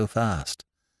by so fast.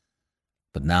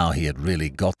 But now he had really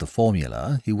got the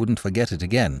formula, he wouldn't forget it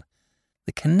again.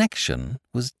 The connection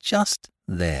was just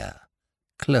there,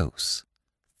 close,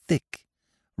 thick,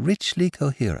 richly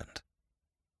coherent.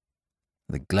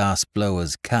 "The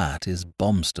glass-blower's cat is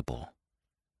Bomstable,"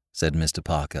 said Mr.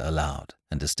 Parker aloud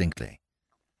and distinctly.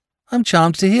 "I'm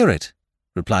charmed to hear it,"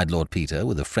 replied Lord Peter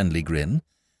with a friendly grin.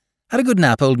 "Had a good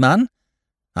nap, old man?"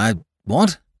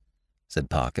 What?" said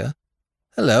Parker.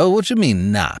 "Hello, what do you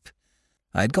mean, nap?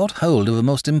 I'd got hold of a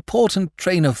most important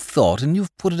train of thought, and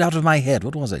you've put it out of my head.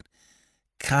 What was it?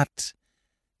 Cat.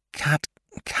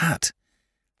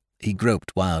 He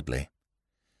groped wildly.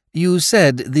 "You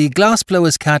said the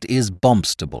glass-blower's cat is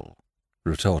Bomstable,"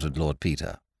 retorted Lord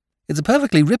Peter. "It's a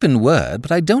perfectly ripping word, but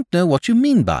I don't know what you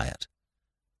mean by it."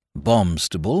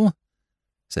 "Bomstable?"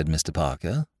 said Mr.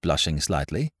 Parker, blushing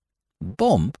slightly.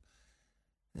 "Bomb?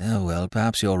 Oh, well,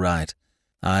 perhaps you're right.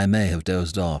 I may have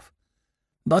dozed off.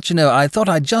 But, you know, I thought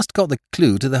I'd just got the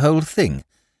clue to the whole thing.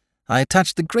 I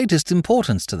attached the greatest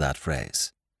importance to that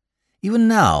phrase. Even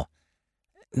now...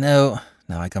 No,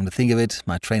 now I come to think of it,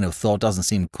 my train of thought doesn't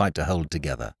seem quite to hold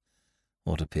together.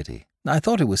 What a pity. I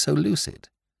thought it was so lucid."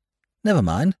 "Never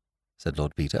mind," said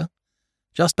Lord Peter.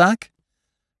 "Just back?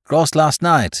 Crossed last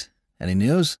night. Any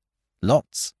news?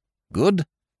 Lots. Good?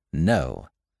 No."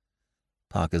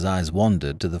 Parker's eyes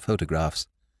wandered to the photographs.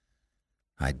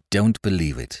 "I don't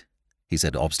believe it," he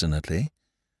said obstinately.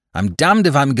 "I'm damned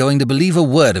if I'm going to believe a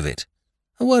word of it."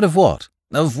 "A word of what?"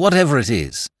 "Of whatever it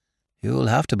is." "You'll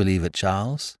have to believe it,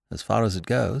 Charles, as far as it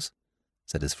goes,"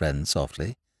 said his friend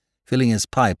softly, filling his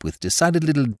pipe with decided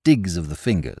little digs of the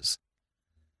fingers.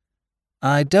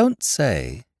 "I don't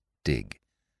say, dig,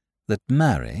 that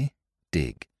Mary,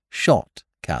 dig, shot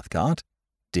Cathcart,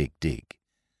 dig, dig.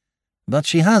 But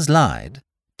she has lied,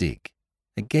 dig,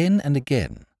 again and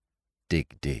again,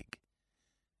 dig, dig.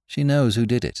 She knows who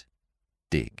did it,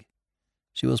 dig.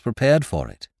 She was prepared for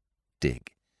it, dig.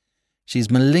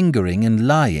 She's malingering and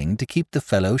lying to keep the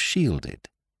fellow shielded,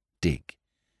 dig.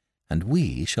 And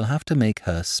we shall have to make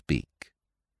her speak."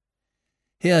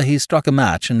 Here he struck a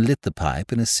match and lit the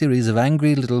pipe in a series of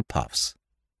angry little puffs.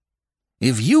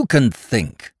 "If you can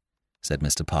think," said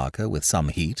Mr. Parker with some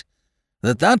heat,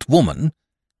 "that woman,"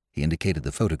 he indicated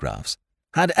the photographs,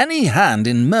 "had any hand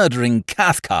in murdering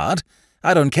Cathcart,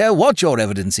 I don't care what your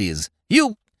evidence is.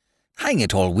 You... Hang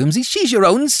it all, Wimsey, she's your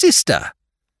own sister."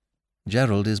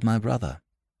 "Gerald is my brother,"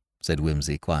 said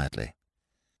Wimsey quietly.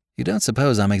 "You don't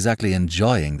suppose I'm exactly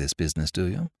enjoying this business, do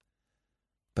you?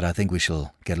 But I think we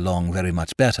shall get along very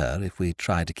much better if we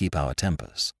try to keep our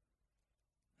tempers."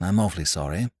 "I'm awfully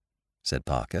sorry," said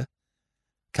Parker.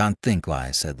 "Can't think why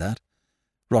I said that.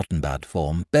 Rotten bad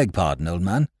form. Beg pardon, old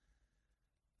man."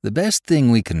 "The best thing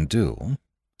we can do,"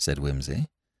 said Wimsey,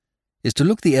 "is to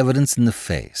look the evidence in the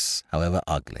face, however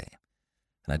ugly.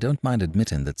 And I don't mind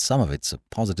admitting that some of it's a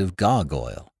positive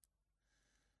gargoyle.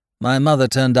 My mother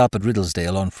turned up at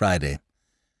Riddlesdale on Friday.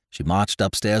 She marched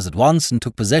upstairs at once and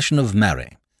took possession of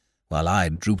Mary, while I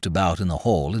drooped about in the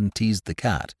hall and teased the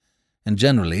cat, and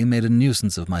generally made a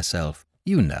nuisance of myself,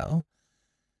 you know.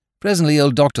 Presently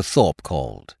old Dr. Thorpe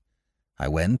called. I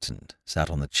went and sat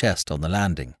on the chest on the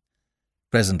landing.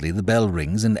 Presently the bell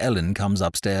rings and Ellen comes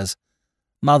upstairs.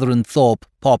 Mother and Thorpe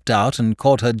popped out and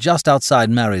caught her just outside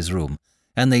Mary's room,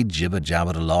 and they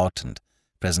jibber-jabbered a lot, and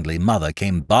presently Mother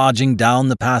came barging down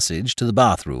the passage to the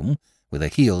bathroom, with her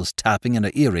heels tapping and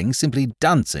her earrings simply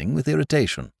dancing with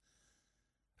irritation.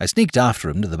 I sneaked after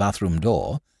him to the bathroom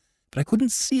door, but I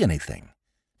couldn't see anything,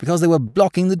 because they were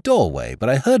blocking the doorway, but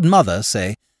I heard Mother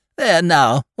say, "There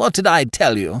now, what did I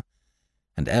tell you?"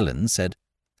 And Ellen said,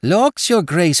 "Lawks, your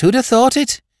Grace, who'd have thought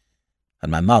it?"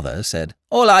 And my mother said,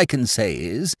 "All I can say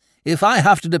is, if I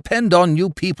have to depend on you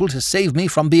people to save me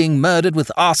from being murdered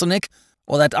with arsenic,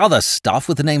 or that other stuff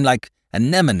with a name like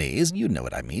anemones, you know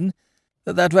what I mean,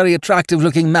 that very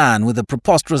attractive-looking man with a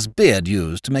preposterous beard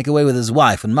used to make away with his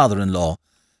wife and mother-in-law,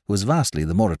 who was vastly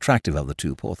the more attractive of the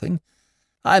two, poor thing,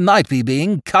 I might be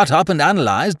being cut up and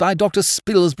analysed by Dr.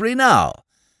 Spilsbury now.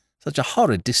 Such a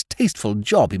horrid, distasteful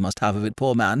job he must have of it,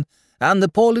 poor man, and the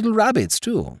poor little rabbits,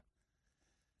 too."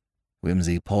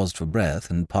 Whimsy paused for breath,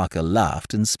 and Parker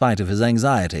laughed in spite of his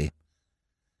anxiety.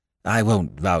 "I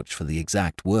won't vouch for the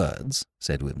exact words,"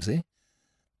 said Whimsy,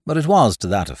 "but it was to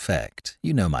that effect.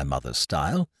 You know my mother's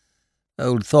style."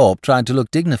 Old Thorpe tried to look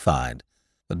dignified,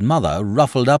 but Mother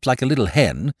ruffled up like a little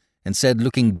hen, and said,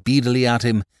 looking beadily at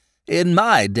him, "In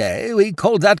my day we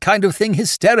called that kind of thing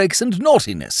hysterics and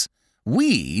naughtiness.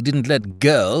 We didn't let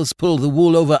girls pull the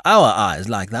wool over our eyes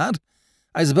like that.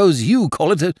 I suppose you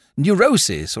call it a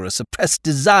neurosis or a suppressed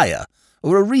desire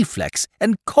or a reflex,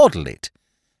 and coddle it.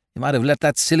 You might have let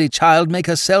that silly child make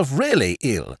herself really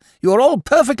ill. You are all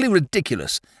perfectly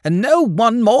ridiculous, and no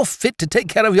one more fit to take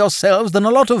care of yourselves than a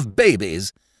lot of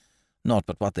babies. Not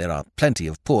but what there are plenty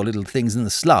of poor little things in the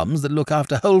slums that look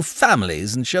after whole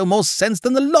families and show more sense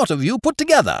than the lot of you put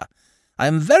together. I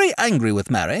am very angry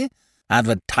with Mary,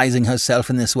 advertising herself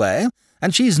in this way,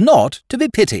 and she's not to be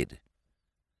pitied."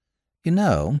 "You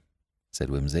know," said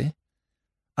Whimsy,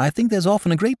 "I think there's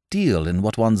often a great deal in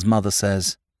what one's mother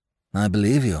says." "I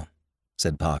believe you,"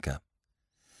 said Parker.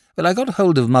 "Well, I got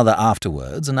hold of Mother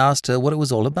afterwards and asked her what it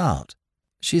was all about.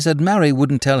 She said Mary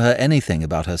wouldn't tell her anything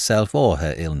about herself or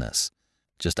her illness,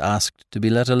 just asked to be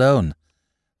let alone.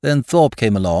 Then Thorpe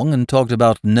came along and talked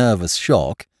about nervous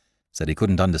shock, said he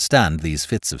couldn't understand these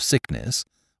fits of sickness,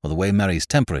 or the way Mary's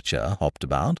temperature hopped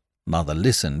about. Mother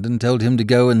listened and told him to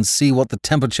go and see what the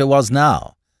temperature was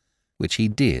now, which he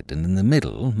did, and in the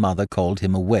middle Mother called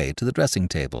him away to the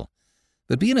dressing-table.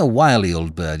 But being a wily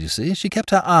old bird, you see, she kept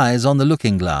her eyes on the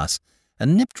looking-glass,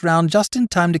 and nipped round just in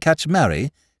time to catch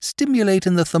Mary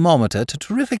stimulating the thermometer to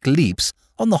terrific leaps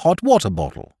on the hot water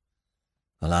bottle."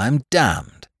 "Well, I'm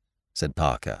damned," said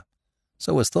Parker.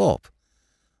 So was Thorpe.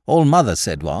 All Mother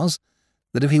said was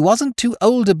that if he wasn't too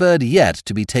old a bird yet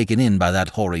to be taken in by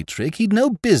that hoary trick, he'd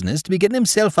no business to be getting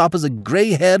himself up as a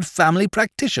grey-haired family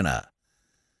practitioner.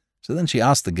 So then she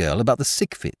asked the girl about the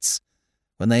sick fits,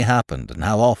 when they happened and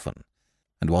how often,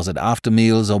 and was it after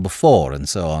meals or before, and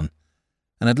so on.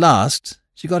 And at last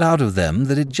she got out of them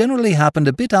that it generally happened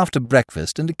a bit after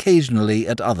breakfast and occasionally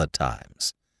at other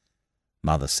times.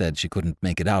 Mother said she couldn't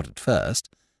make it out at first,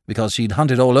 because she'd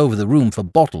hunted all over the room for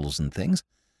bottles and things,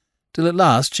 till at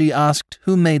last she asked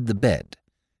who made the bed,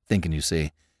 thinking, you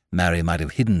see, Mary might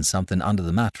have hidden something under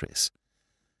the mattress.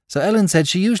 So Ellen said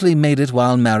she usually made it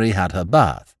while Mary had her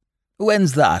bath.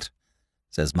 "When's that?"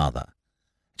 says Mother.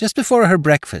 "Just before her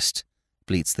breakfast,"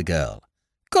 bleats the girl.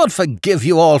 "God forgive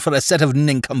you all for a set of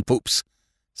nincompoops,"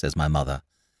 says my mother.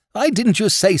 "Why didn't you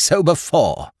say so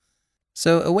before?"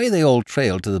 So away they all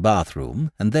trailed to the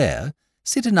bathroom, and there,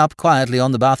 sitting up quietly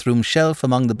on the bathroom shelf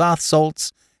among the bath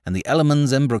salts, and the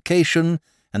Elliman's embrocation,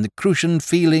 and the Crucian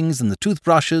feelings, and the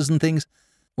toothbrushes and things,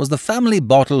 was the family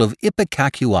bottle of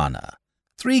ipecacuanha,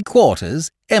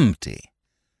 3/4 empty.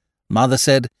 Mother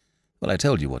said, well, I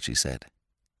told you what she said.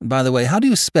 By the way, how do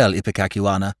you spell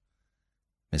ipecacuanha?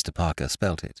 Mr. Parker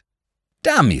spelt it.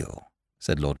 "Damn you,"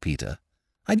 said Lord Peter.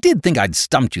 "I did think I'd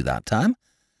stumped you that time.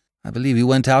 I believe you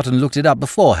went out and looked it up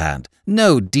beforehand.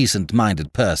 No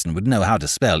decent-minded person would know how to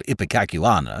spell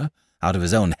ipecacuanha out of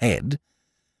his own head.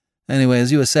 Anyway,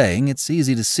 as you were saying, it's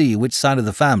easy to see which side of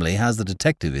the family has the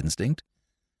detective instinct."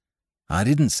 "I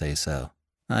didn't say so."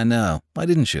 "I know. Why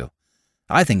didn't you?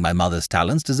 I think my mother's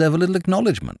talents deserve a little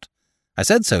acknowledgment. I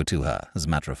said so to her, as a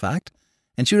matter of fact,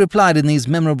 and she replied in these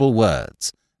memorable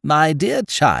words, 'My dear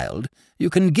child, you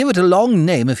can give it a long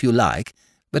name if you like,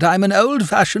 but I'm an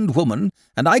old-fashioned woman,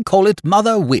 and I call it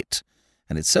Mother Wit,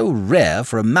 and it's so rare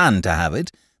for a man to have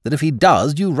it that if he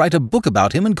does, you write a book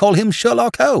about him and call him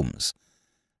Sherlock Holmes.'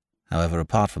 However,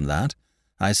 apart from that,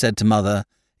 I said to Mother,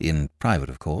 in private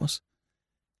of course,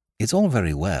 "It's all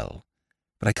very well,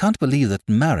 but I can't believe that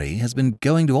Mary has been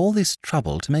going to all this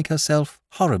trouble to make herself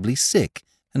horribly sick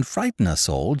and frighten us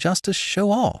all just to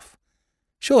show off.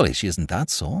 Surely she isn't that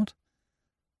sort."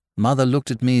 Mother looked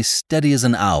at me steady as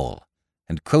an owl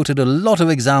and quoted a lot of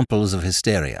examples of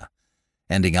hysteria,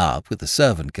 ending up with the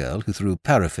servant girl who threw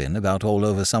paraffin about all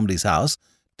over somebody's house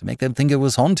to make them think it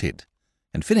was haunted,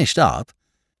 and finished up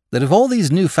that if all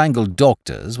these newfangled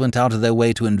doctors went out of their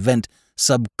way to invent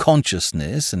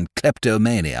subconsciousness and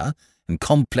kleptomania and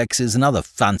complexes and other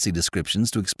fancy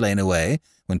descriptions to explain away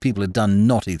when people had done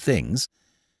naughty things,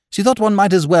 she thought one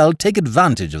might as well take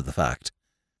advantage of the fact.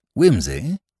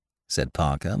 "Whimsy?" said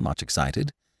Parker, much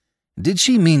excited. "Did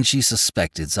she mean she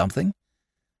suspected something?"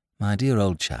 "My dear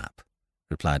old chap,"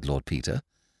 replied Lord Peter,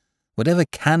 "whatever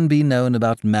can be known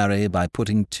about Mary by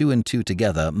putting two and two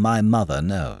together, my mother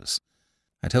knows.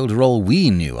 I told her all we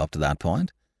knew up to that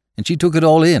point, and she took it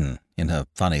all in her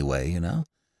funny way,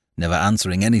 never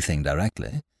answering anything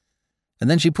directly. And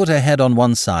then she put her head on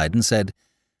one side and said,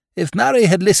 'If Mary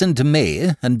had listened to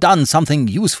me and done something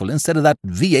useful instead of that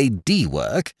VAD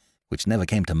work,' which never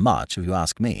came to much, if you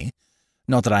ask me.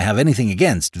 Not that I have anything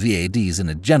against VADs in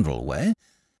a general way,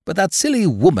 but that silly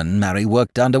woman Mary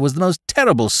worked under was the most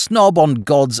terrible snob on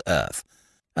God's earth,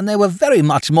 and there were very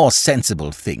much more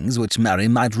sensible things which Mary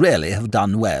might really have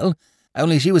done well,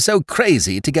 only she was so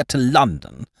crazy to get to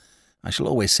London. I shall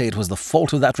always say it was the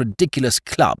fault of that ridiculous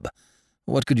club.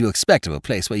 What could you expect of a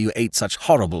place where you ate such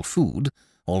horrible food,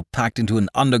 all packed into an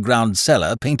underground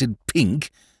cellar painted pink,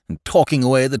 and talking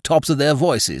away at the tops of their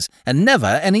voices, and never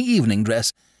any evening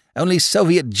dress, only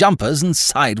Soviet jumpers and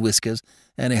side whiskers.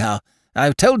 Anyhow,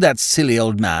 I've told that silly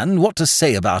old man what to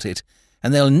say about it,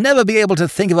 and they'll never be able to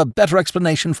think of a better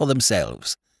explanation for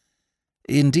themselves."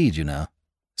 "Indeed,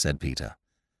 said Peter.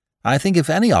 "I think if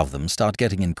any of them start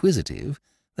getting inquisitive,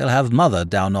 they'll have Mother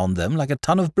down on them like a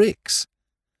ton of bricks."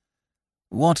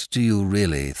 "What do you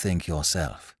really think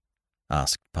yourself?"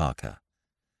 asked Parker.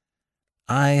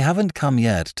 "I haven't come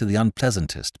yet to the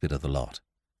unpleasantest bit of the lot,"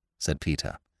 said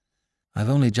Peter. "I've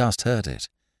only just heard it,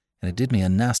 and it did me a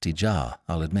nasty jar,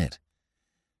 I'll admit.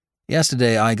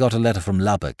 Yesterday I got a letter from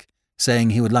Lubbock saying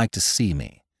he would like to see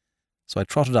me, so I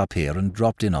trotted up here and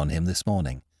dropped in on him this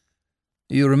morning.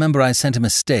 You remember I sent him a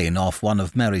stain off one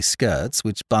of Mary's skirts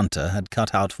which Bunter had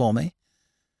cut out for me?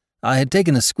 I had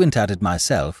taken a squint at it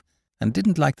myself and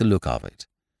didn't like the look of it,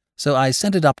 so I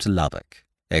sent it up to Lubbock,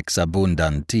 ex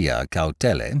abundantia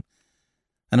cautelae,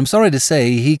 and I'm sorry to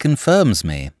say he confirms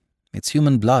me. It's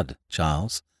human blood,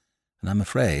 Charles, and I'm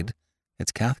afraid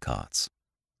it's Cathcart's."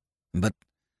 "But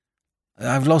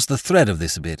I've lost the thread of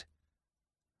this a bit."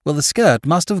 "Well, the skirt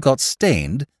must have got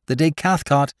stained the day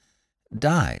Cathcart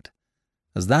died,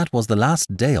 as that was the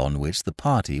last day on which the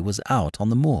party was out on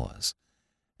the moors,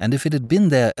 and if it had been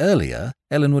there earlier,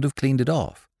 Ellen would have cleaned it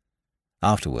off.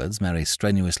 Afterwards, Mary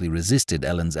strenuously resisted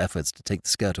Ellen's efforts to take the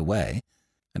skirt away,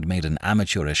 and made an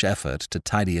amateurish effort to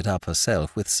tidy it up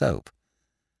herself with soap.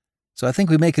 So I think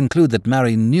we may conclude that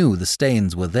Mary knew the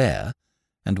stains were there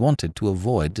and wanted to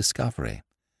avoid discovery.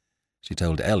 She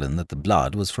told Ellen that the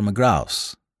blood was from a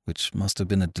grouse, which must have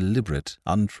been a deliberate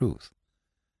untruth."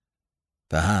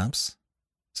 "Perhaps,"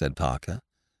 said Parker,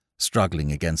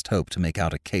 struggling against hope to make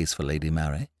out a case for Lady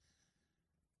Mary.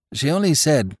 "She only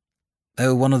said,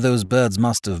 'Oh, one of those birds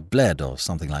must have bled,' or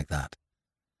something like that."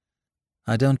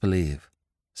 "I don't believe,"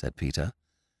 said Peter,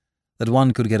 "that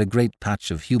one could get a great patch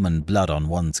of human blood on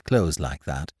one's clothes like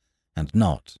that and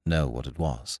not know what it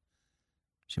was.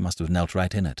 She must have knelt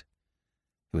right in it.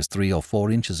 It was 3 or 4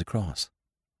 inches across."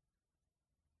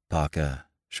 Parker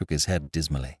shook his head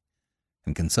dismally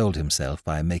and consoled himself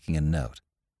by making a note.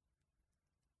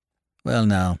 "Well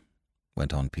now,"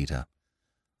 went on Peter,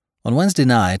 "on Wednesday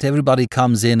night everybody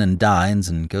comes in and dines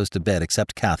and goes to bed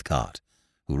except Cathcart,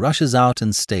 who rushes out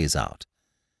and stays out.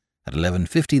 At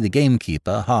 11:50 the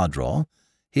gamekeeper, Hardraw,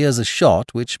 hears a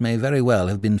shot which may very well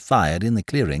have been fired in the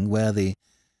clearing where the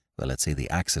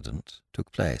accident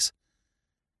took place.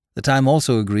 The time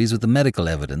also agrees with the medical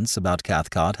evidence about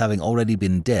Cathcart having already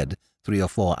been dead 3 or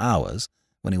 4 hours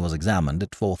when he was examined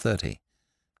at 4:30.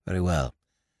 Very well.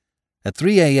 At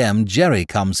 3 a.m. Jerry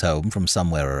comes home from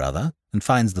somewhere or other and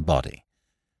finds the body.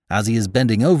 As he is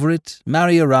bending over it,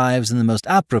 Mary arrives in the most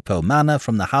apropos manner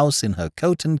from the house in her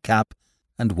coat and cap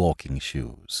and walking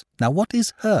shoes. Now what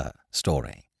is her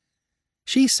story?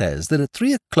 She says that at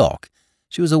 3 o'clock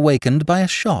she was awakened by a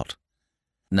shot.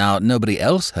 Now nobody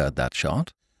else heard that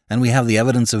shot, and we have the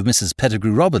evidence of Mrs.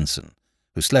 Pettigrew Robinson,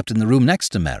 who slept in the room next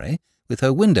to Mary, with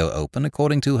her window open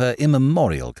according to her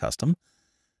immemorial custom.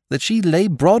 that she lay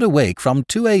broad awake from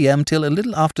 2 a.m. till a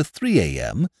little after 3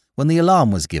 a.m. when the alarm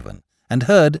was given, and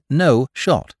heard no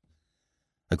shot.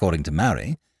 According to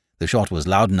Mary, the shot was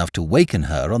loud enough to waken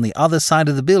her on the other side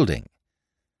of the building.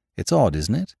 It's odd,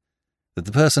 isn't it, that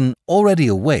the person already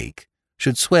awake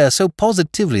should swear so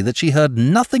positively that she heard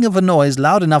nothing of a noise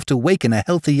loud enough to waken a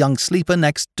healthy young sleeper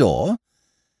next door?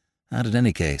 And in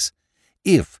any case,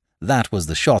 if that was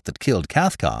the shot that killed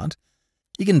Cathcart,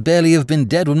 he can barely have been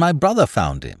dead when my brother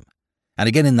found him. And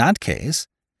again, in that case,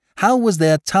 how was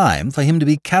there time for him to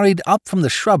be carried up from the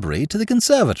shrubbery to the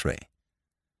conservatory?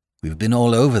 "We've been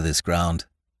all over this ground,"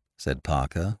 said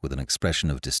Parker with an expression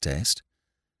of distaste.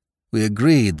 "We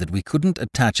agreed that we couldn't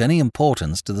attach any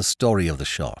importance to the story of the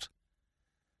shot."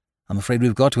 "I'm afraid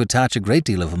we've got to attach a great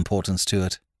deal of importance to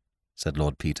it," said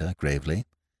Lord Peter gravely.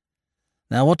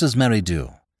 "Now what does Mary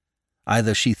do?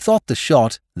 Either she thought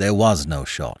there was no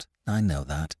shot. I know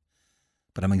that.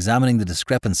 But I'm examining the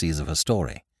discrepancies of her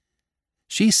story.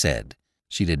 She said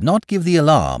she did not give the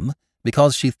alarm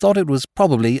because she thought it was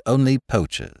probably only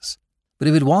poachers. But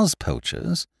if it was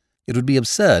poachers, it would be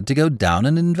absurd to go down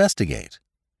and investigate.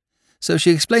 So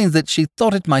she explains that she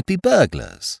thought it might be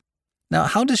burglars. Now,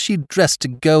 how does she dress to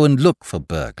go and look for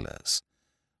burglars?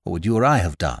 What would you or I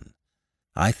have done?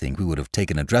 I think we would have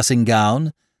taken a dressing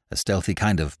gown, a stealthy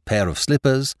kind of pair of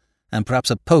slippers, and perhaps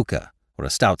a poker or a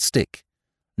stout stick.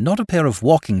 Not a pair of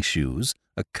walking shoes,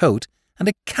 a coat, and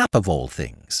a cap of all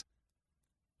things."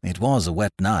 "It was a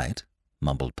wet night,"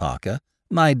 mumbled Parker.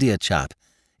 "My dear chap,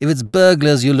 if it's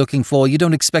burglars you're looking for, you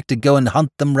don't expect to go and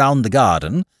hunt them round the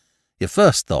garden. Your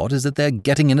first thought is that they're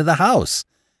getting into the house,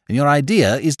 and your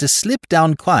idea is to slip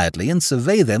down quietly and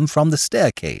survey them from the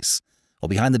staircase, or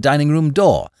behind the dining-room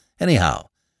door. Anyhow,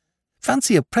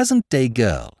 fancy a present-day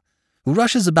girl who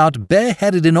rushes about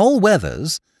bareheaded in all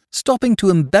weathers, stopping to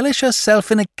embellish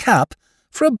herself in a cap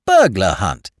for a burglar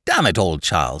hunt. Damn it all,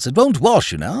 Charles, it won't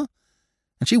wash, you know.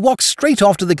 And she walks straight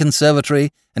off to the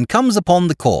conservatory and comes upon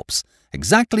the corpse,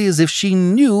 exactly as if she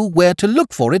knew where to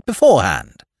look for it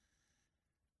beforehand."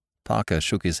 Parker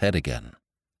shook his head again.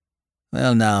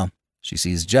 "Well now, she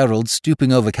sees Gerald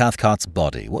stooping over Cathcart's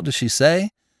body. What does she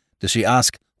say? Does she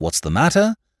ask, 'What's the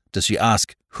matter?' Does she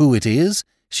ask who it is?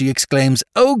 She exclaims,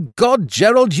 'Oh God,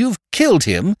 Gerald, you've killed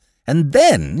him!' And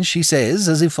then she says,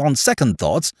 as if on second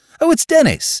thoughts, 'Oh, it's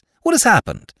Dennis. What has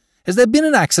happened? Has there been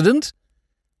an accident?'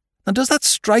 Now, does that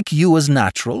strike you as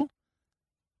natural?"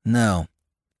 "No,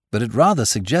 but it rather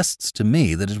suggests to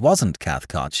me that it wasn't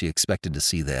Cathcart she expected to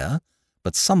see there,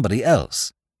 but somebody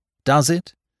else. Does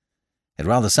it? It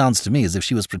rather sounds to me as if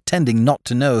she was pretending not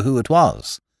to know who it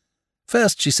was.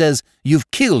 First she says,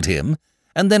 'You've killed him,'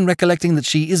 and then recollecting that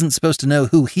she isn't supposed to know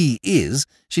who he is,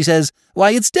 she says,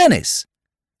 'Why, it's Dennis.'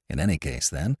 In any case,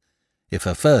 then, if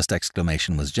her first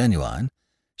exclamation was genuine,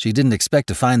 she didn't expect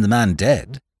to find the man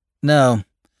dead. No,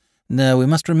 we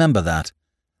must remember that.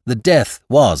 The death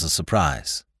was a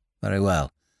surprise. Very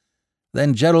well.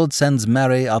 Then Gerald sends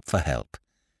Mary up for help.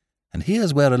 And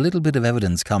here's where a little bit of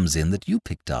evidence comes in that you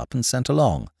picked up and sent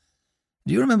along.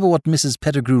 Do you remember what Mrs.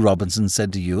 Pettigrew Robinson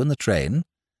said to you in the train?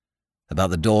 About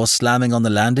the door slamming on the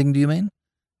landing, do you mean?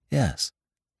 Yes.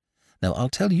 Now, I'll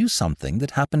tell you something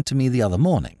that happened to me the other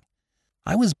morning.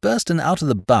 I was bursting out of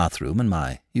the bathroom in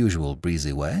my usual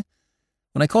breezy way,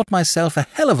 when I caught myself a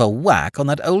hell of a whack on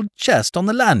that old chest on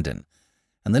the landing,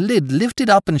 and the lid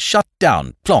lifted up and shut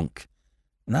down, plonk.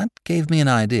 And that gave me an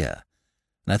idea,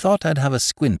 and I thought I'd have a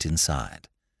squint inside.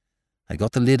 I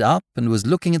got the lid up and was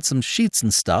looking at some sheets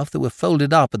and stuff that were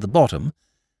folded up at the bottom,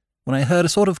 when I heard a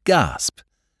sort of gasp,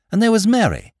 and there was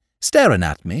Mary, staring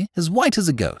at me, as white as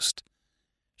a ghost.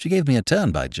 She gave me a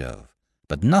turn, by Jove,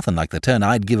 but nothing like the turn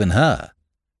I'd given her.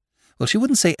 Well, she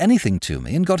wouldn't say anything to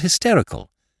me and got hysterical,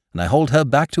 and I hauled her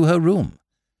back to her room.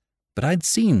 But I'd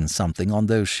seen something on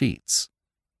those sheets.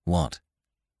 What?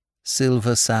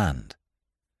 Silver sand.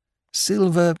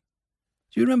 Silver...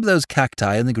 Do you remember those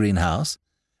cacti in the greenhouse,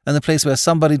 and the place where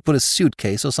somebody'd put a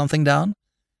suitcase or something down?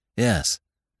 Yes.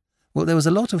 Well, there was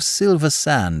a lot of silver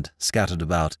sand scattered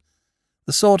about,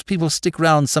 the sort people stick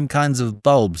round some kinds of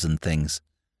bulbs and things.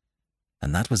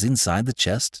 And that was inside the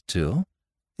chest, too?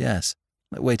 Yes.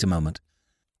 Wait a moment.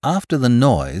 After the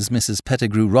noise Mrs.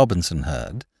 Pettigrew Robinson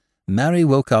heard, Mary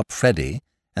woke up Freddie,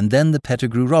 and then the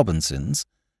Pettigrew Robinsons,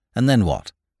 and then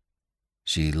what?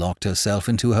 She locked herself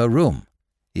into her room.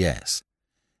 Yes.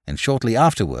 And shortly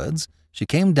afterwards, she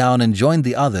came down and joined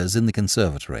the others in the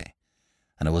conservatory.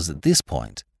 And it was at this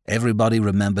point everybody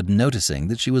remembered noticing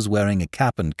that she was wearing a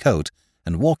cap and coat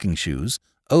and walking shoes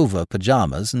over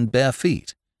pyjamas and bare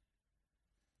feet.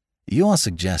 "You are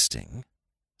suggesting,"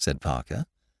 said Parker,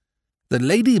 that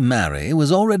Lady Mary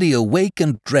was already awake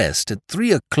and dressed at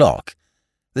 3 o'clock,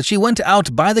 that she went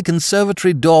out by the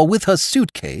conservatory door with her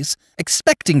suitcase,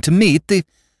 expecting to meet the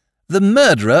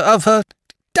murderer of her—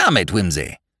 Damn it,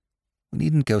 Whimsy! We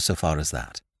needn't go so far as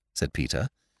that, said Peter.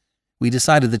 We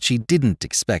decided that she didn't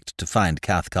expect to find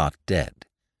Cathcart dead.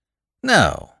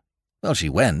 No. Well, she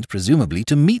went, presumably,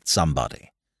 to meet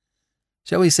somebody.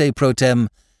 Shall we say, pro tem,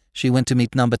 she went to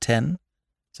meet number 10?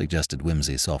 Suggested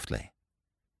Whimsy softly.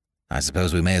 I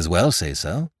suppose we may as well say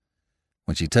so.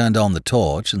 When she turned on the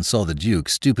torch and saw the Duke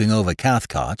stooping over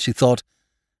Cathcart, she thought,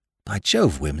 By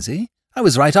Jove, Whimsy, I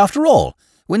was right after all.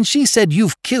 When she said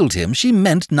you've killed him, she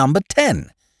meant number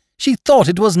 10. She thought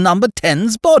it was number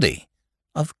 10's body.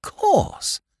 Of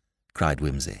course, cried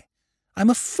Whimsy. I'm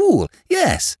a fool,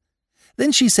 yes.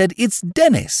 Then she said, it's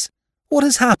Dennis. What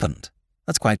has happened?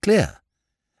 That's quite clear.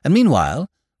 And meanwhile,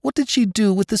 what did she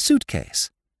do with the suitcase?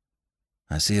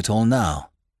 I see it all now,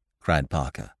 cried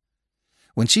Parker.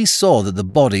 When she saw that the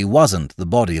body wasn't the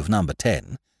body of number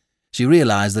 10, she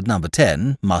realized that number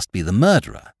 10 must be the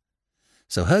murderer.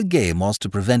 So her game was to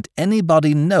prevent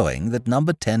anybody knowing that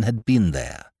number 10 had been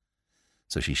there.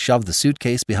 So she shoved the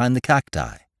suitcase behind the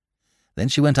cacti. Then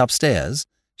she went upstairs,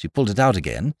 she pulled it out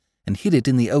again, and hid it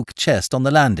in the oak chest on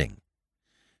the landing.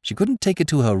 She couldn't take it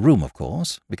to her room, of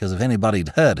course, because if anybody'd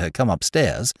heard her come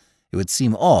upstairs, it would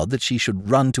seem odd that she should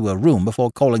run to her room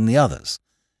before calling the others.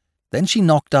 Then she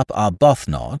knocked up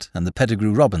Arbuthnot and the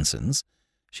Pettigrew Robinsons.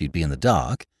 She'd be in the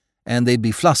dark, and they'd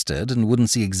be flustered and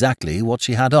wouldn't see exactly what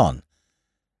she had on.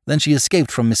 Then she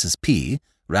escaped from Mrs. P.,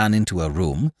 ran into her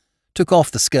room, took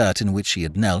off the skirt in which she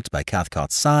had knelt by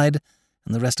Cathcart's side,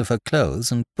 and the rest of her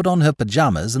clothes, and put on her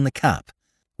pyjamas and the cap,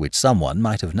 which someone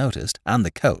might have noticed, and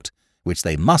the coat, which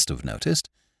they must have noticed,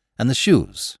 and the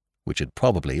shoes, which had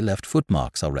probably left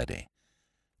footmarks already.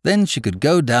 Then she could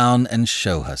go down and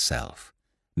show herself.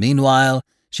 Meanwhile,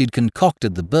 she'd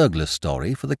concocted the burglar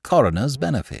story for the coroner's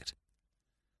benefit.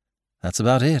 That's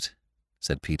about it,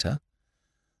 said Peter.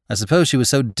 I suppose she was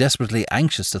so desperately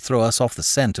anxious to throw us off the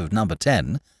scent of number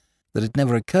 10 that it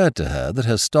never occurred to her that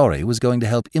her story was going to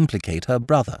help implicate her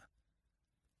brother.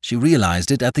 She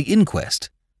realized it at the inquest,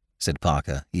 said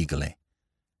Parker eagerly.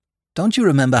 Don't you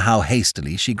remember how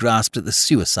hastily she grasped at the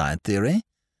suicide theory?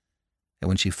 And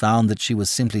when she found that she was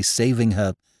simply saving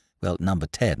her, number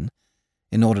 10,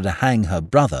 in order to hang her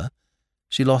brother,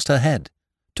 she lost her head,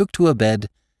 took to her bed,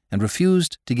 and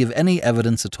refused to give any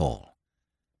evidence at all.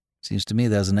 Seems to me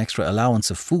there's an extra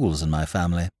allowance of fools in my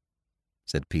family,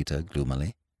 said Peter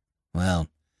gloomily. Well,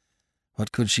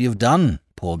 what could she have done,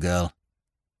 poor girl?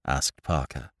 Asked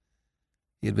Parker.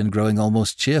 He had been growing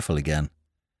almost cheerful again.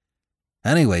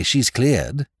 Anyway, she's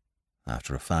cleared,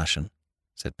 after a fashion,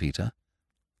 said Peter.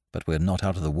 But we're not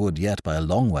out of the wood yet by a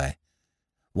long way.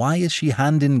 Why is she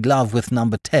hand in glove with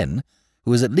number 10,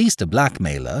 who is at least a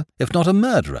blackmailer, if not a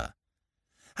murderer?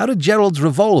 How did Gerald's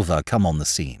revolver come on the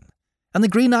scene? And the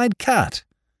green-eyed cat?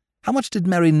 How much did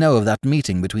Mary know of that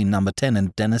meeting between number 10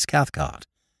 and Dennis Cathcart?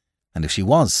 And if she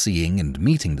was seeing and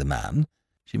meeting the man,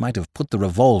 she might have put the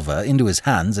revolver into his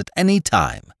hands at any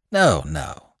time. No,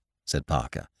 said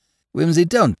Parker. Whimsy,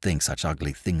 don't think such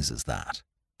ugly things as that.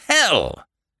 Hell!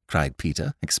 Cried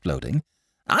Peter, exploding.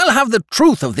 I'll have the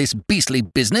truth of this beastly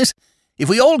business if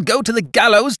we all go to the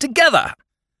gallows together.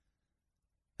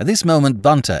 At this moment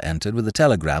Bunter entered with a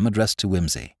telegram addressed to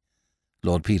Whimsy.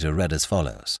 Lord Peter read as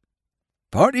follows.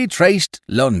 Party traced,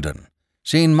 London.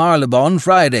 Seen Marylebone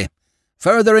Friday.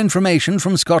 Further information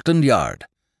from Scotland Yard.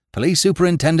 Police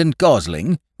Superintendent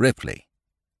Gosling, Ripley.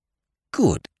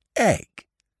 Good egg,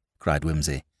 cried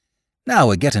Whimsy. Now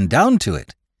we're getting down to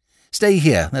it. Stay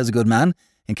here, there's a good man,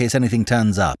 in case anything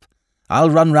turns up. I'll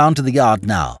run round to the yard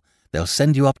now. They'll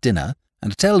send you up dinner,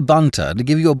 and tell Bunter to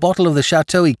give you a bottle of the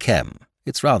Chateau Yquem.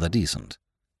 It's rather decent.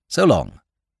 So long.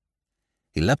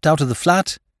 He leapt out of the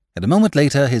flat, and a moment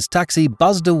later his taxi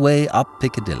buzzed away up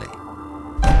Piccadilly.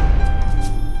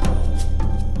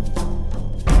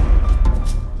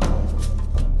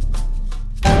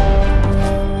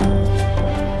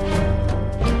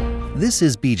 This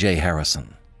is B.J.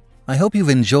 Harrison. I hope you've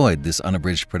enjoyed this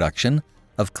unabridged production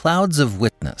of Clouds of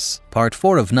Witness, Part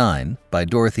 4 of 9 by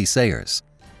Dorothy Sayers.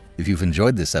 If you've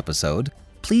enjoyed this episode,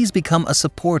 please become a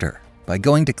supporter by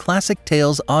going to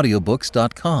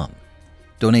ClassicTalesAudiobooks.com.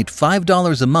 Donate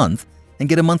 $5 a month and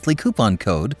get a monthly coupon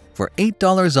code for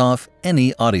 $8 off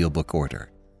any audiobook order.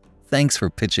 Thanks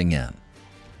for pitching in.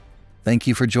 Thank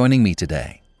you for joining me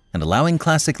today and allowing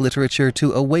classic literature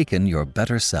to awaken your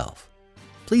better self.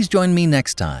 Please join me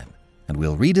next time, and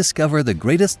we'll rediscover the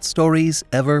greatest stories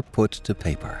ever put to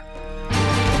paper.